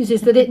bad news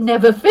is that it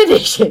never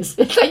finishes.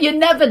 It's like you're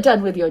never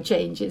done with your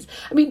changes.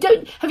 I mean,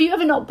 have you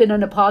ever not been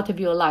in a part of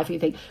your life where you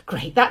think,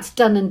 great, that's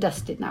done and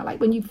dusted now?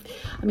 Like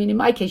in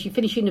my case, you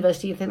finish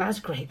university, you think, that's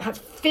great, that's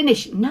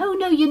finished. No,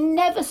 you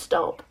never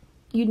stop.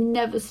 You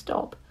never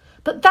stop.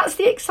 But that's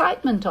the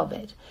excitement of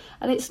it.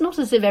 And it's not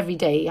as if every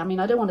day, I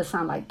don't want to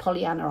sound like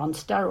Pollyanna on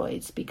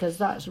steroids, because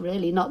that's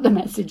really not the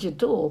message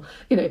at all.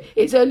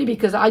 It's only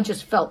because I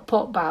just felt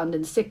pot-bound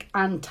and sick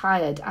and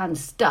tired and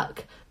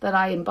stuck that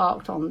I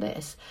embarked on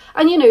this.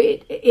 And,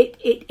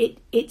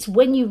 it's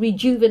when you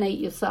rejuvenate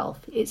yourself,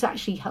 it's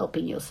actually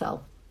helping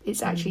yourself.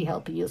 It's actually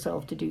helping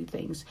yourself to do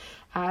things.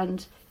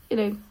 And,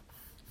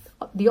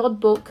 the odd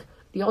book,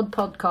 the odd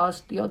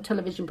podcast, the odd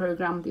television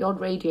program, the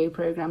odd radio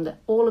program that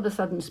all of a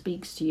sudden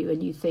speaks to you,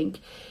 and you think,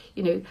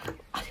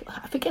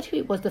 I forget who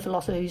it was, the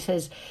philosopher who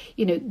says,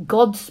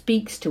 God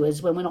speaks to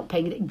us when we're not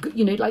paying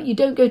it. Like you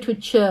don't go to a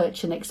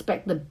church and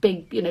expect the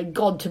big,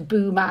 God to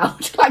boom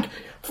out, like,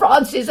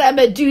 Francis,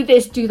 Emma, do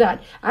this, do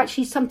that.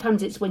 Actually,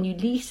 sometimes it's when you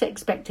least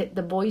expect it,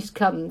 the voice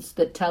comes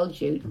that tells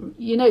you,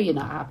 you're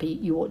not happy,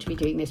 you ought to be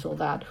doing this or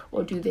that,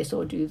 or do this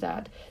or do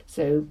that.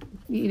 So,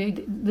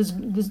 there's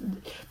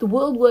the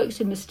world works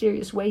in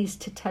mysterious ways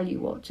to tell you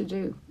what to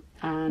do.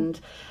 And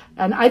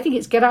I think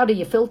it's get out of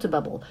your filter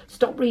bubble.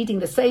 Stop reading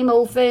the same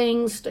old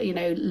things.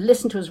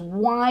 Listen to as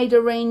wide a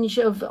range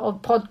of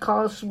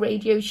podcasts,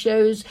 radio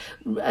shows,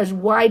 as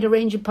wide a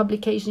range of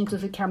publications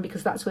as you can,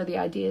 because that's where the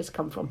ideas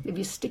come from. If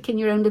you stick in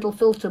your own little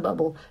filter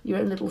bubble, your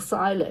own little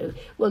silo,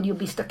 well, you'll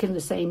be stuck in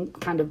the same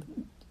kind of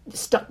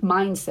stuck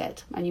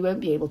mindset, and you won't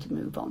be able to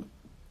move on.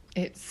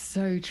 It's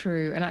so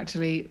true. And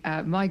actually,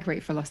 my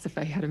great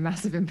philosopher had a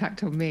massive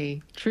impact on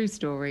me. True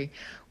story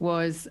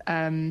was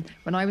when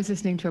I was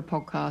listening to a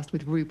podcast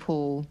with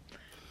RuPaul,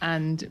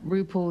 and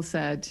RuPaul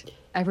said,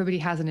 everybody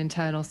has an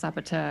internal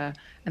saboteur,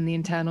 and the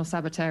internal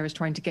saboteur is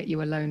trying to get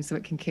you alone so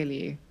it can kill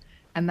you.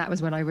 And that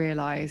was when I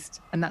realized,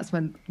 and that's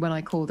when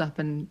I called up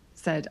and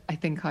said, I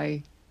think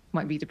I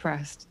might be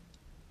depressed.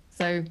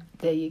 So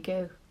there you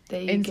go.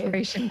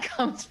 Inspiration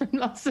comes from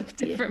lots of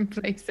different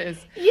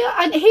places. Yeah,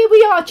 and here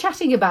we are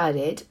chatting about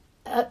it.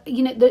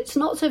 It's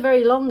not so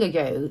very long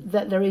ago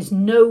that there is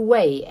no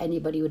way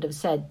anybody would have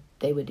said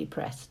they were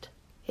depressed.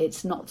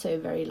 It's not so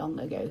very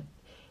long ago.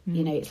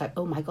 It's like,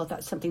 oh my God,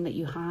 that's something that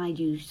you hide,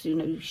 you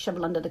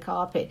shovel under the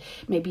carpet.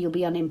 Maybe you'll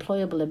be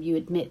unemployable if you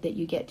admit that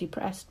you get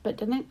depressed.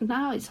 But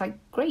now it's like,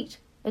 great,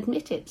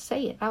 admit it,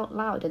 say it out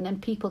loud, and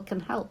then people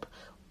can help.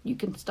 You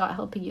can start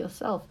helping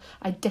yourself.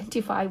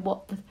 Identify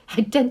what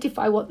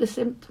the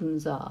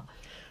symptoms are.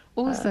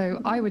 Also,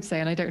 I would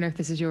say, and I don't know if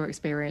this is your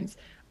experience,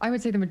 I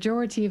would say the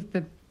majority of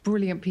the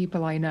brilliant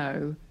people I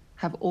know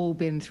have all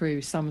been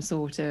through some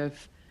sort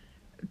of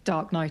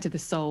dark night of the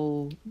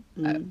soul.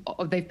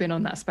 They've been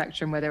on that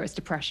spectrum, whether it's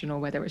depression or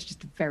whether it's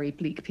just very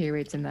bleak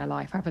periods in their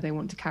life, however they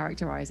want to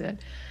characterize it.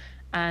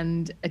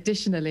 And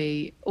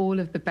additionally, all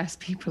of the best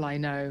people I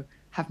know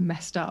have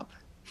messed up.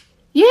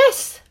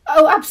 Yes.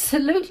 Oh,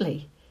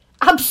 absolutely.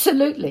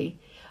 Absolutely.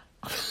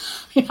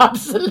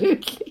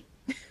 Absolutely.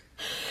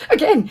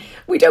 again,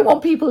 we don't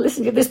want people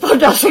listening to this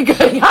podcast and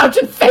going out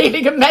and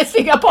failing and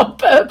messing up on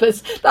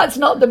purpose. That's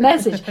not the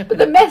message. But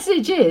the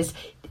message is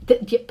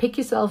that you pick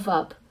yourself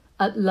up,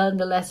 learn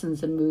the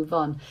lessons and move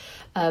on.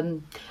 I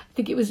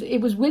think it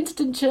was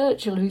Winston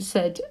Churchill who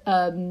said,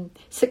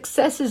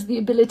 success is the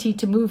ability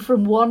to move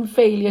from one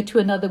failure to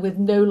another with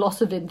no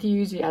loss of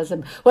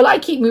enthusiasm. Well, I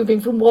keep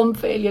moving from one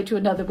failure to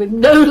another with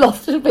no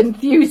loss of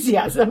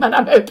enthusiasm, and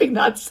I'm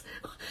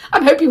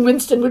hoping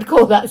Winston would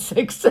call that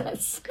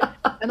success.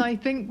 And I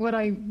think what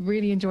I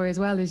really enjoy as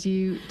well is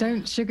you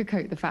don't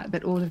sugarcoat the fact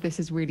that all of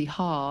this is really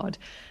hard.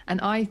 And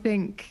I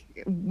think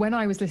when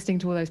I was listening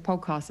to all those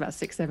podcasts about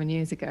 6-7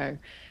 years ago,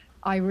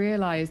 I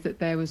realized that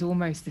there was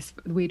almost this,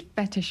 we'd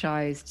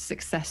fetishized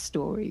success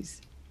stories.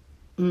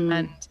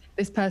 And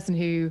this person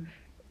who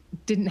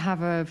didn't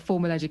have a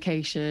formal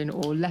education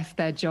or left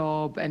their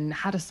job and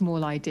had a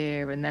small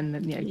idea, and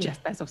then,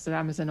 Jeff Bezos of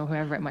Amazon or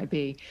whoever it might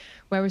be.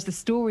 Whereas the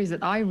stories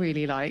that I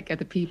really like are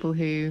the people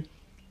who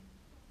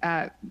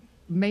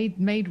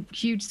made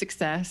huge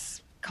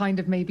success, kind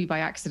of maybe by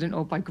accident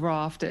or by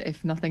graft,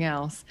 if nothing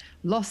else,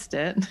 lost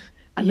it,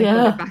 and they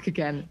got it back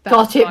again.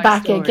 Got it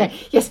back again.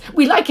 Yes,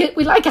 we like it.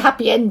 We like a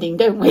happy ending,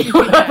 don't we?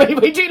 Yeah.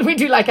 we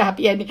do like a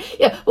happy ending.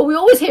 Yeah, but we're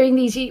always hearing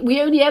these.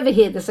 We only ever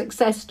hear the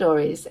success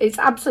stories. It's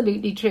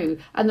absolutely true.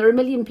 And there are a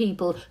million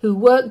people who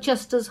work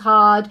just as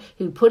hard,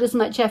 who put as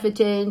much effort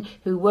in,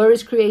 who were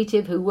as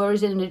creative, who were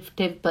as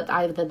innovative, but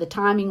either the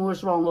timing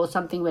was wrong or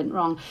something went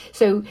wrong.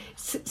 So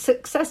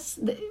success.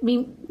 I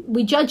mean,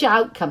 we judge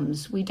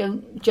outcomes. We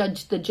don't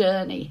judge the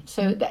journey.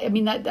 So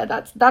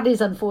that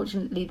is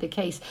unfortunately the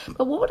case.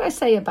 But what would I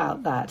say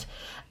about that?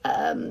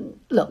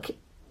 Look,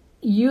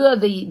 you're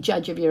the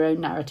judge of your own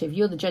narrative.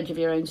 You're the judge of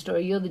your own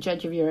story. You're the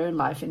judge of your own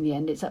life. In the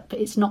end,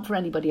 it's not for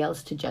anybody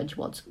else to judge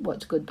what's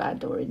good,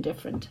 bad, or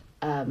indifferent.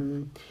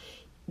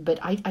 But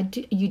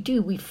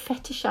we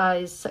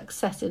fetishize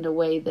success in a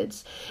way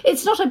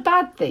it's not a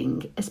bad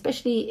thing,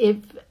 especially if,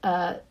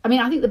 I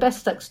think the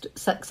best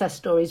success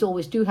stories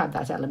always do have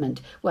that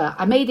element where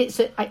I made it,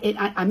 so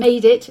I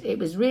made it, it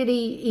was really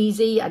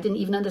easy, I didn't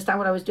even understand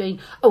what I was doing.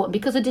 Oh, and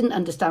because I didn't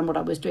understand what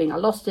I was doing, I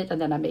lost it and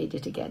then I made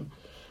it again.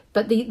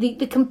 But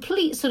the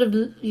complete sort of,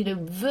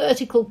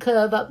 vertical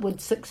curve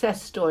upward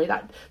success story,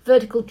 that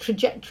vertical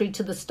trajectory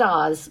to the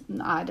stars,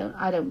 I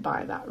don't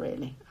buy that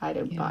really. I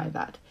don't buy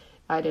that.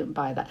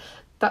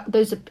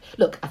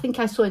 Look, I think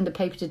I saw in the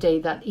paper today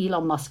that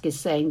Elon Musk is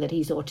saying that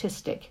he's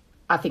autistic.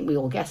 I think we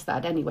all guessed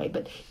that anyway,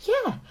 but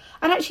yeah.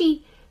 And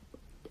actually,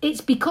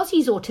 it's because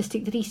he's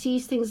autistic that he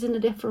sees things in a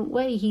different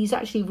way. He's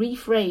actually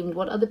reframed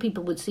what other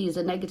people would see as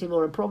a negative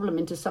or a problem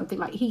into something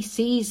like he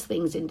sees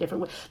things in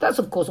different ways. That's,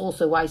 of course,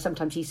 also why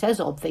sometimes he says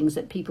odd things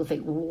that people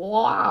think,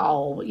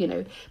 wow,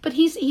 But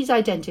he's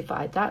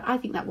identified that. I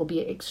think that will be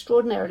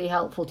extraordinarily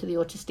helpful to the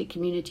autistic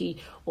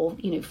community or,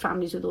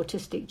 families with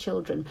autistic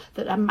children,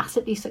 that a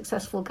massively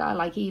successful guy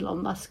like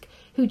Elon Musk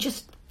who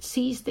just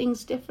sees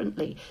things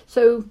differently.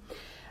 So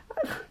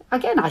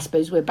again, I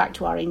suppose we're back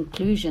to our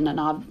inclusion and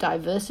our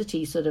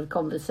diversity sort of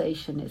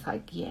conversation. It's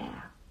like,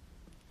 yeah,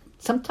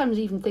 sometimes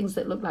even things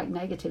that look like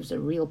negatives are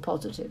real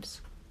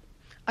positives.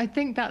 I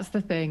think that's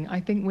the thing. I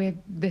think we're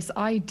this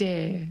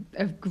idea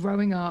of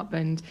growing up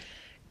and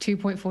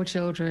 2.4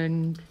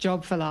 children,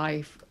 job for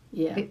life.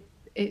 Yeah.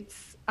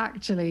 It's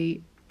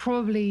actually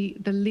probably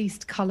the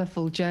least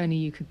colourful journey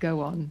you could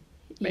go on.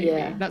 Maybe.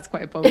 Yeah. That's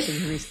quite a bold thing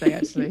for me to say,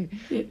 actually.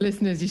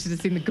 Listeners, you should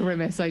have seen the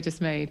grimace I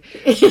just made.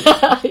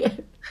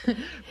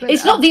 But,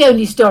 it's not the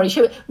only story.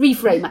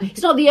 Reframe that.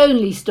 It's not the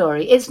only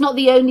story. It's not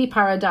the only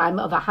paradigm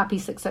of a happy,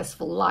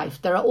 successful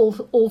life. There are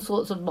all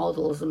sorts of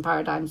models and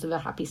paradigms of a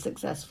happy,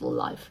 successful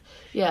life.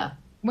 Yeah.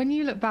 When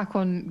you look back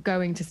on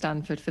going to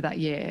Stanford for that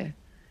year,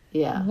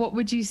 what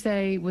would you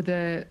say were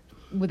the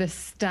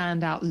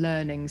standout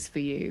learnings for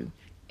you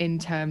in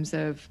terms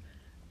of,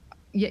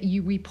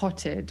 you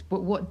repotted,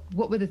 but what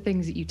were the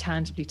things that you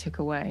tangibly took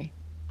away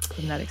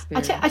from that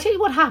experience? I tell you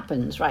what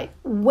happens, right?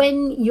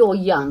 When you're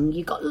young,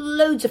 you've got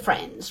loads of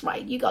friends,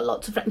 right? You got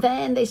lots of friends.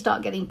 Then they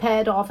start getting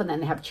paired off, and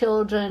then they have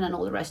children and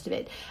all the rest of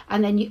it.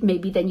 And then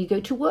maybe you go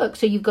to work.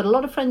 So you've got a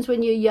lot of friends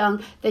when you're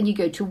young. Then you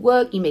go to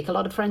work. You make a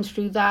lot of friends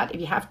through that. If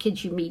you have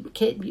kids, you meet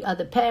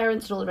other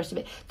parents and all the rest of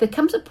it. There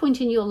comes a point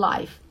in your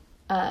life,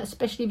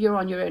 especially if you're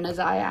on your own, as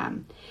I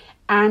am,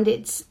 and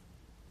it's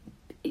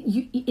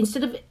you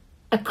instead of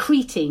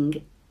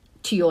accreting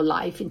to your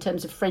life in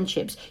terms of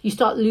friendships, you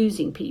start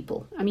losing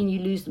people. I mean, you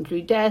lose them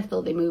through death,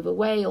 or they move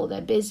away, or they're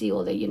busy,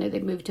 or they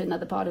move to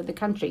another part of the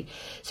country.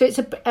 So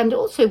and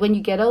also when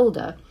you get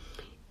older,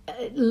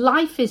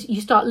 life is,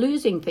 you start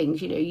losing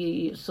things.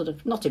 You sort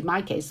of, not in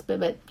my case,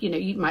 but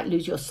you might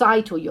lose your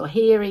sight or your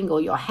hearing or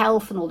your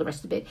health and all the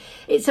rest of it.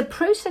 It's a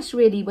process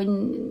really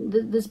when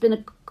there's been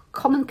a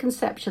common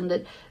conception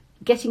that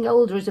getting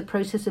older is a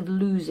process of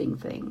losing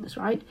things,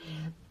 right?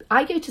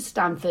 I go to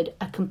Stanford,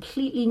 a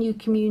completely new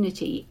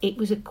community. It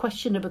was a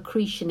question of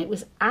accretion. It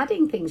was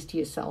adding things to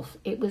yourself.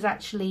 It was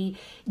actually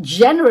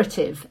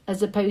generative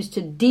as opposed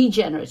to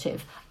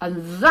degenerative.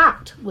 And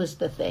that was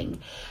the thing.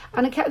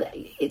 And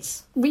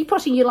it's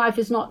repotting your life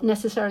is not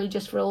necessarily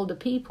just for older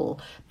people.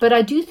 But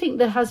I do think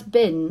there has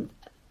been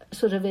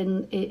sort of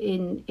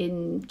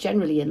in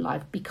generally in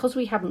life, because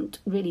we haven't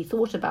really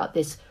thought about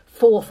this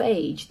fourth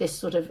age,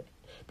 this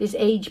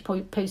age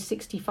post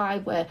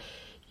 65 where,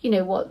 you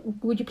know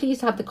what, would you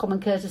please have the common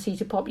courtesy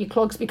to pop your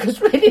clogs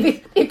because really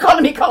the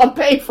economy can't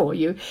pay for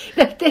you.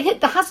 There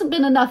hasn't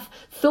been enough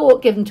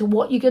thought given to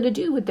what you're going to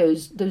do with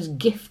those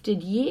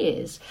gifted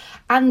years.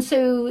 And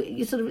so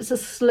it's a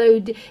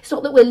slow, it's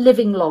not that we're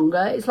living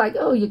longer, it's like,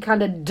 oh, you're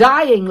kind of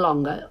dying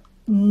longer.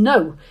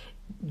 No,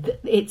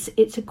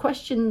 it's a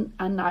question,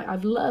 and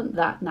I've learned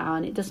that now,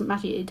 and it doesn't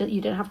matter,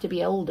 you don't have to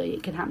be older,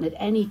 it can happen at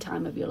any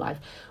time of your life,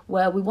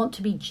 where we want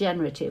to be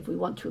generative, we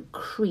want to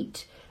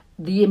accrete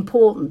the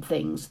important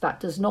things. That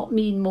does not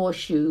mean more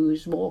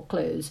shoes, more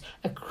clothes.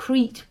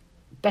 Accrete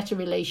better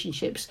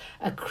relationships,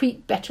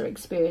 accrete better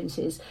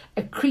experiences,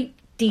 accrete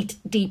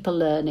deeper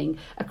learning,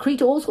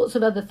 accrete all sorts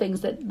of other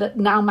things that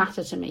now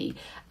matter to me.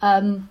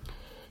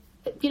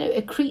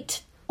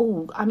 Accrete.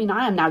 I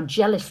am now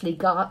jealously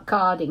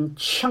guarding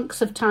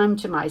chunks of time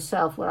to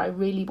myself where I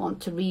really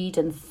want to read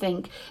and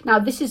think. Now,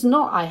 this is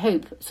not, I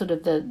hope, sort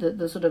of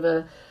the sort of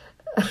a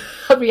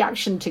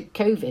reaction to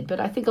COVID, but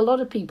I think a lot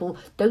of people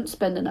don't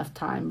spend enough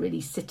time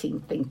really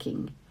sitting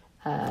thinking.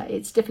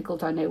 It's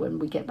difficult, I know, when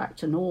we get back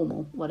to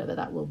normal, whatever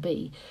that will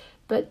be.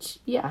 But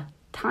yeah,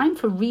 time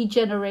for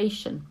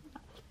regeneration.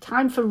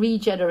 Time for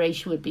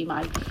regeneration would be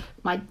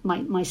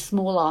my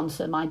small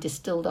answer, my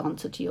distilled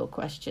answer to your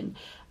question.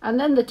 And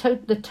then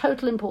the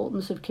total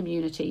importance of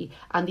community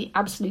and the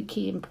absolute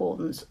key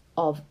importance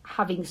of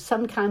having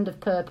some kind of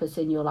purpose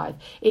in your life.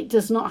 It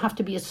does not have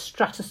to be a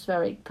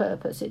stratospheric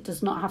purpose. It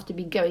does not have to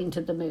be going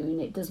to the moon.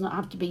 It does not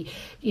have to be,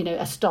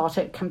 a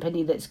startup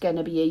company that's going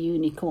to be a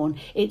unicorn.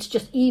 It's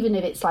just, even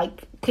if it's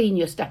like clean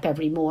your step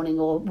every morning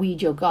or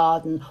weed your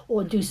garden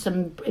or do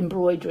some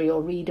embroidery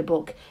or read a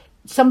book,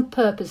 some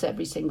purpose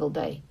every single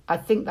day. I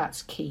think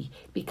that's key,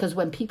 because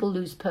when people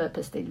lose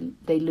purpose,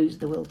 they lose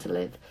the will to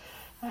live,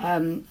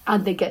 and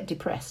they get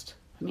depressed.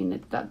 I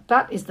mean,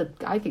 that is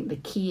I think the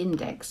key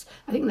index.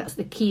 I think that's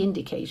the key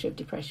indicator of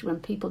depression, when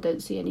people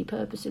don't see any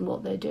purpose in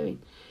what they're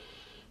doing.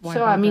 Why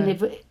bother? I mean,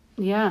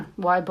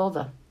 why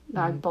bother?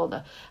 Why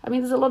bother? I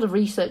mean, there's a lot of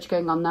research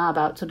going on now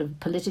about sort of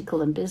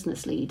political and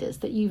business leaders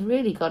that you've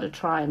really got to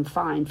try and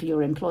find for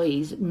your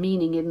employees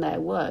meaning in their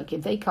work.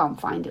 If they can't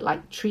find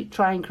it,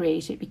 try and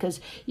create it, because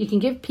you can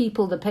give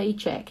people the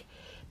paycheck,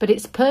 but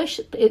it's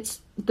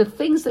the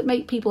things that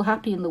make people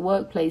happy in the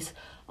workplace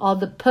are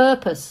the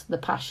purpose, the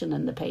passion,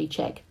 and the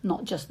paycheck,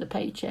 not just the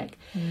paycheck.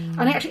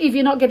 And actually, if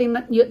you're not getting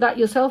that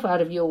yourself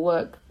out of your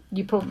work,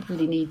 you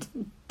probably need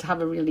to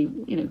have a really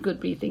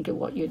good rethink of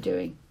what you're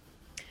doing.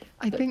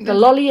 I think the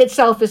lolly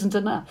itself isn't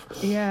enough.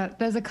 Yeah,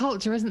 there's a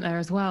culture, isn't there,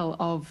 as well,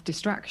 of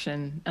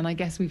distraction. And I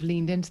guess we've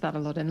leaned into that a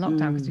lot in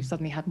lockdown because we've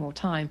suddenly had more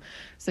time.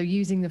 So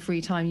using the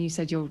free time, you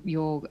said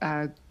you're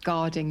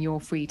guarding your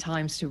free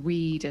times to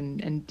read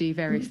and do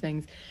various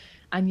things.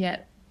 And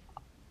yet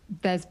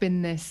there's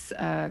been this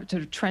sort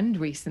of trend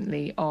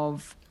recently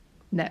of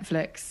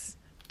Netflix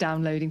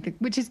downloading,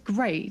 which is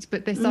great.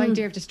 But this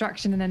idea of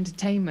distraction and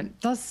entertainment,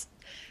 does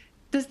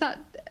that,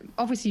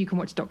 obviously you can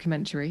watch a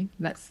documentary.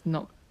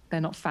 They're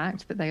not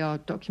fact, but they are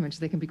documentaries.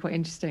 They can be quite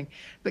interesting.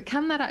 But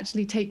can that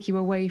actually take you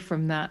away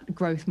from that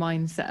growth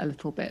mindset a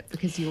little bit,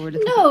 because you're a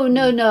little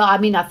No. I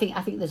mean, I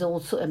think there's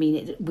also. I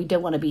mean, we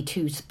don't want to be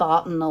too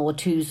Spartan or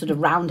too sort of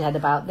roundhead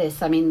about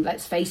this. I mean,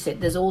 let's face it.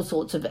 There's all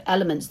sorts of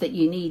elements that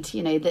you need.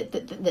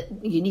 That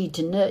you need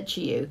to nurture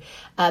you.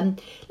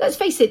 Let's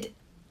face it.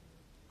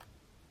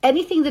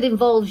 Anything that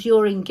involves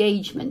your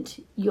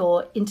engagement,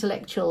 your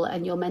intellectual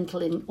and your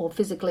mental or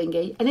physical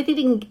engagement,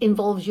 anything that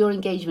involves your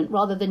engagement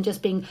rather than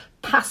just being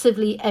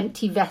passively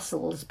empty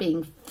vessels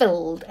being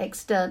filled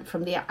external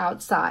from the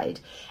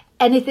outside,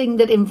 anything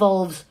that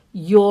involves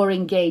your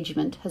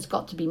engagement has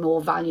got to be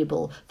more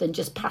valuable than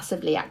just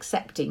passively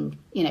accepting,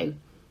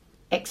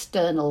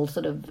 external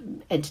sort of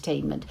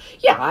entertainment.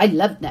 Yeah, I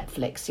love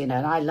Netflix, and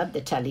I love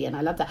the telly and I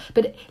love that.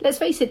 But let's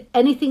face it,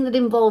 anything that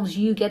involves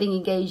you getting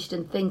engaged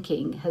and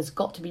thinking has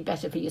got to be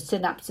better for your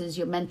synapses,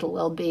 your mental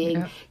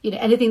well-being. Yeah.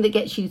 Anything that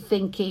gets you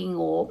thinking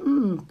or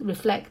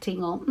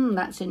reflecting or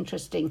that's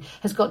interesting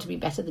has got to be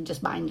better than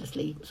just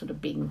mindlessly sort of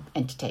being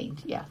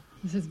entertained. Yeah.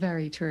 This is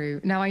very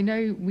true. Now, I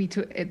know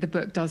the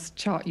book does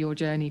chart your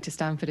journey to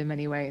Stanford in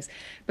many ways,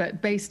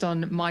 but based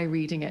on my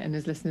reading it, and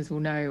as listeners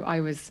will know, I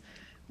was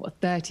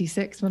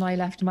 36 when I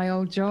left my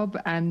old job,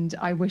 and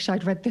I wish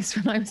I'd read this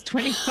when I was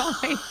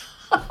 25.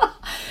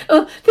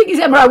 Well, the thing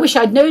is, Emma, I wish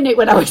I'd known it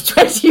when I was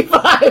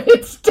 25.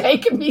 It's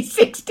taken me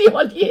 60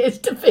 odd years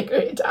to figure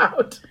it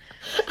out.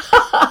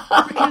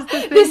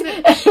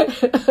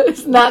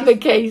 Isn't that the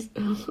case?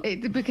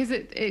 Because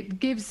it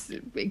gives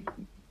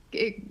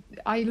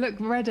I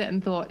read it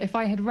and thought, if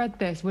I had read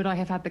this, would I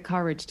have had the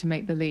courage to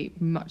make the leap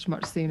much,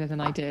 much sooner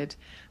than I did?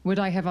 Would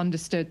I have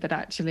understood that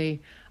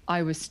actually my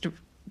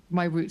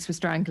roots were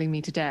strangling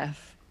me to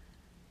death,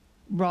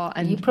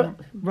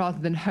 rather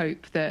than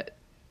hope that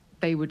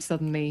they would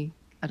suddenly,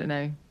 I don't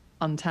know,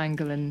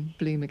 untangle and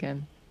bloom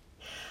again?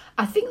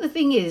 I think the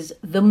thing is,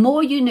 the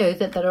more you know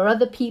that there are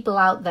other people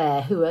out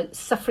there who are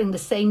suffering the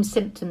same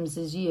symptoms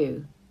as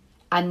you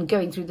and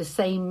going through the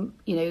same,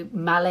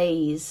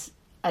 malaise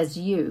as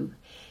you.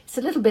 It's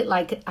a little bit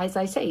like, as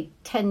I say,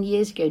 10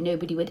 years ago,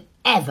 nobody would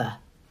ever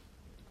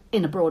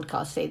in a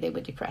broadcast say they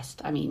were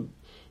depressed. I mean,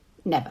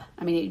 never.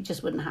 I mean, it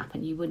just wouldn't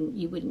happen. You wouldn't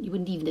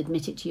even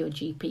admit it to your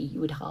GP.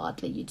 You would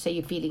hardly. You'd say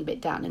you're feeling a bit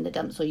down in the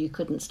dumps or you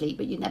couldn't sleep,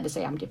 but you'd never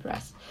say I'm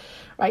depressed,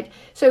 right?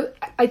 So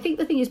I think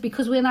the thing is,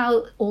 because we're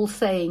now all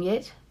saying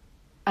it,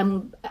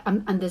 and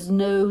there's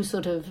no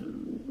sort of,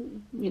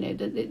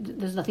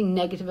 there's nothing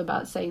negative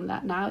about saying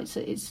that now. It's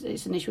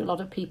an issue a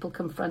lot of people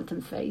confront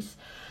and face.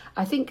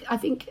 I think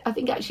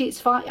actually it's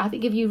fine. I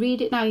think if you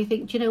read it now, you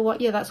think, do you know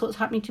what? Yeah, that's what's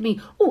happening to me.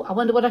 Oh, I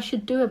wonder what I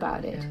should do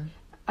about it. Yeah.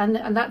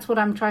 And that's what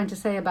I'm trying to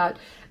say about,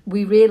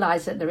 we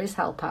realise that there is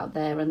help out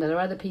there and there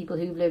are other people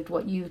who've lived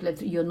what you've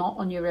lived. You're not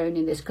on your own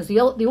in this. Because the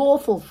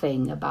awful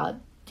thing about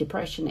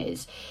depression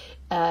is,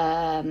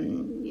 that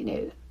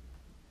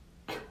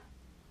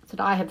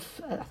I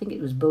think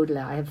it was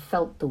Baudelaire, I have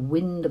felt the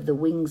wind of the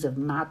wings of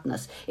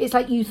madness. It's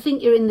like you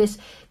think you're in this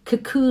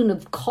cocoon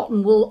of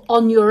cotton wool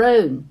on your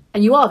own.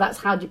 And you are. That's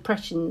how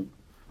depression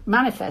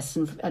manifests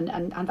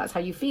and that's how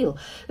you feel.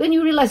 Then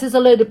you realise there's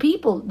other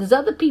people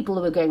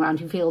who are going around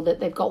who feel that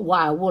they've got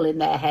wire wool in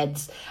their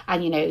heads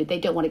and, they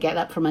don't want to get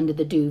up from under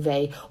the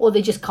duvet, or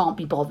they just can't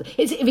be bothered.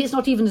 If it's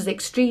not even as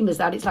extreme as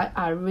that, it's like,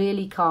 I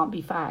really can't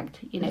be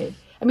fagged,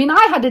 I mean,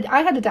 I had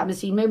a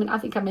Damascene moment. I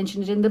think I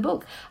mentioned it in the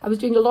book. I was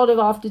doing a lot of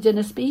after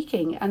dinner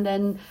speaking, and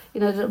then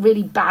there's a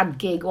really bad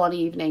gig one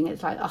evening.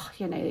 It's like,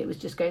 it was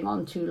just going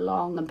on too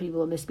long, and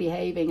people were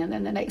misbehaving. And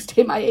then the next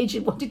day, my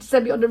agent wanted to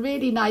send me on a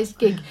really nice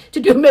gig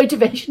to do a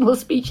motivational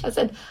speech. I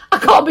said, I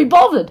can't be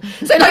bothered.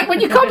 So, when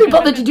you can't be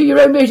bothered to do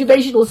your own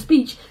motivational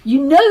speech,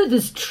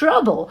 there's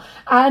trouble.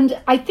 And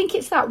I think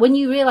it's that when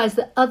you realise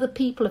that other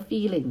people are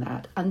feeling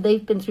that, and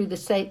they've been through the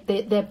same.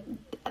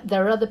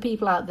 There are other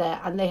people out there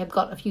and they have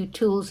got a few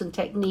tools and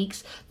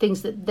techniques,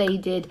 things that they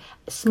did,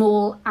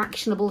 small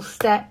actionable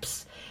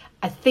steps.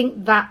 I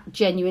think that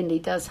genuinely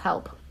does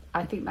help.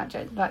 I think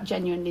that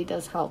genuinely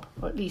does help,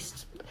 or at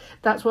least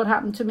that's what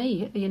happened to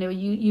me.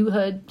 You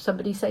heard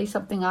somebody say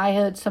something.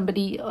 I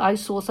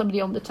saw somebody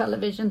on the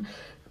television,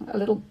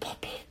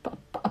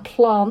 a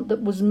plant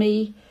that was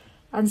me.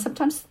 And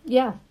sometimes,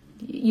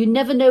 you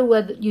never know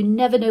where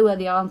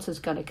the answer's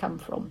going to come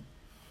from.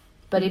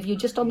 But if you're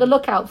just on the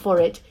lookout for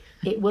it,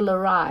 it will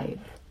arrive.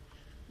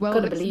 Well,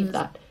 got to believe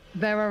that.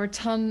 There are a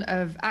ton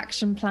of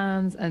action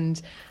plans,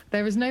 and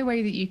there is no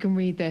way that you can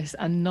read this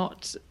and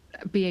not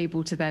be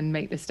able to then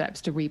make the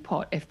steps to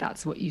repot if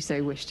that's what you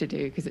so wish to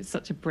do, because it's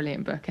such a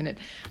brilliant book. And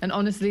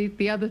honestly,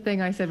 the other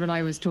thing I said when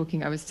I was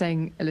talking, I was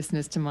saying,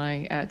 listeners,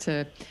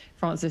 to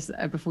Frances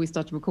before we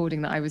started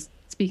recording, that I was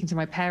speaking to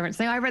my parents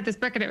saying, I read this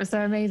book and it was so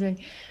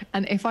amazing.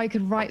 And if I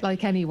could write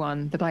like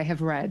anyone that I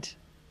have read,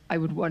 I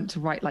would want to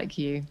write like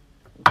you.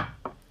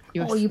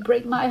 You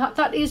break my heart.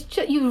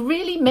 You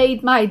really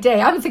made my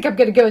day. I don't think I'm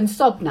going to go and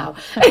sob now.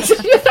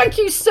 Thank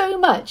you so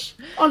much.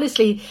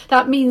 Honestly,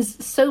 that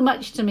means so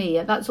much to me.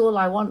 And that's all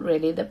I want,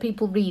 really, that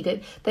people read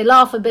it. They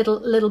laugh a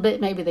little bit,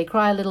 maybe they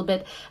cry a little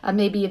bit. And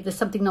maybe if there's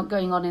something not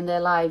going on in their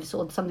lives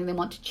or something they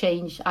want to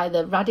change,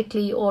 either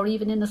radically or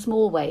even in a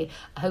small way,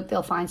 I hope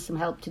they'll find some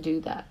help to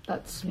do that.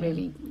 That's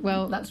really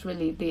that's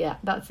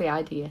the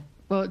idea.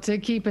 Well, to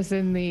keep us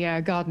in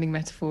the gardening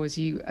metaphors,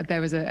 there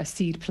was a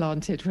seed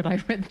planted when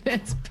I read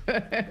this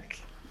book.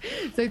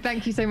 So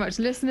thank you so much.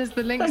 Listeners,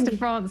 the links to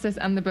Frances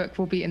and the book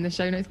will be in the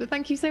show notes. But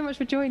thank you so much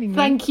for joining me.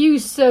 Thank you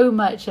so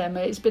much, Emma.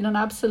 It's been an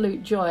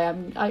absolute joy.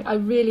 I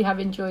really have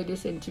enjoyed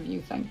this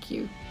interview. Thank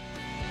you.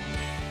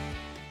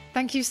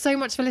 Thank you so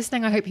much for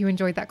listening. I hope you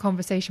enjoyed that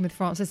conversation with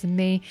Frances and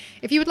me.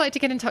 If you would like to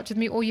get in touch with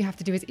me, all you have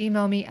to do is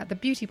email me at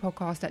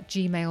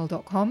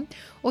thebeautypodcast@gmail.com,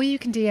 or you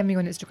can DM me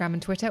on Instagram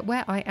and Twitter,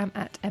 where I am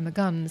at Emma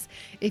Guns.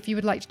 If you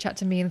would like to chat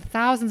to me and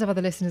thousands of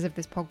other listeners of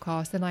this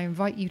podcast, then I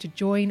invite you to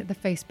join the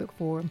Facebook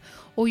forum.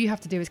 All you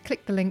have to do is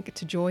click the link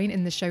to join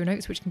in the show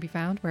notes, which can be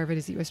found wherever it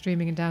is that you're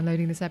streaming and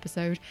downloading this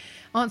episode,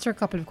 answer a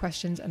couple of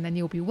questions, and then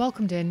you'll be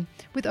welcomed in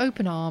with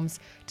open arms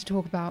to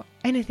talk about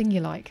anything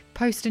you like.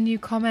 Post a new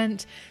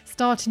comment,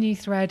 start a new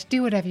thread,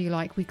 do whatever you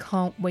like. We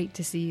can't wait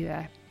to see you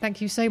there.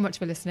 Thank you so much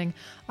for listening.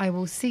 I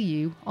will see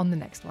you on the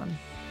next one.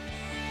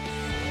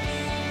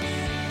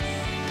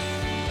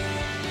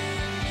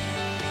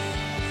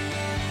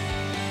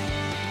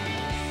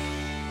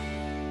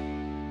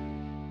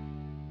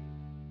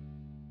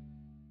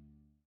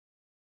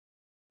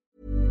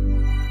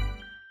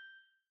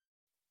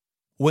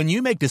 When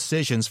you make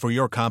decisions for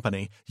your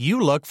company, you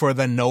look for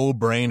the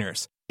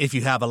no-brainers. If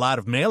you have a lot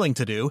of mailing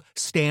to do,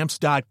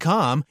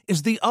 Stamps.com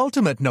is the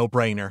ultimate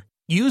no-brainer.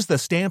 Use the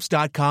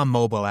Stamps.com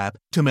mobile app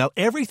to mail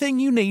everything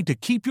you need to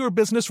keep your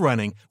business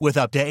running with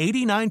up to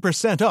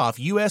 89% off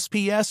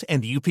USPS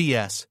and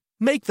UPS.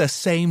 Make the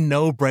same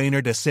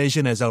no-brainer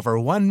decision as over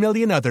 1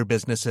 million other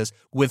businesses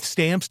with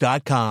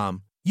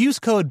Stamps.com. Use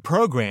code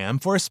PROGRAM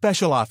for a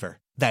special offer.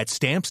 That's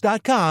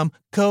Stamps.com,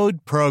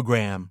 code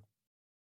PROGRAM.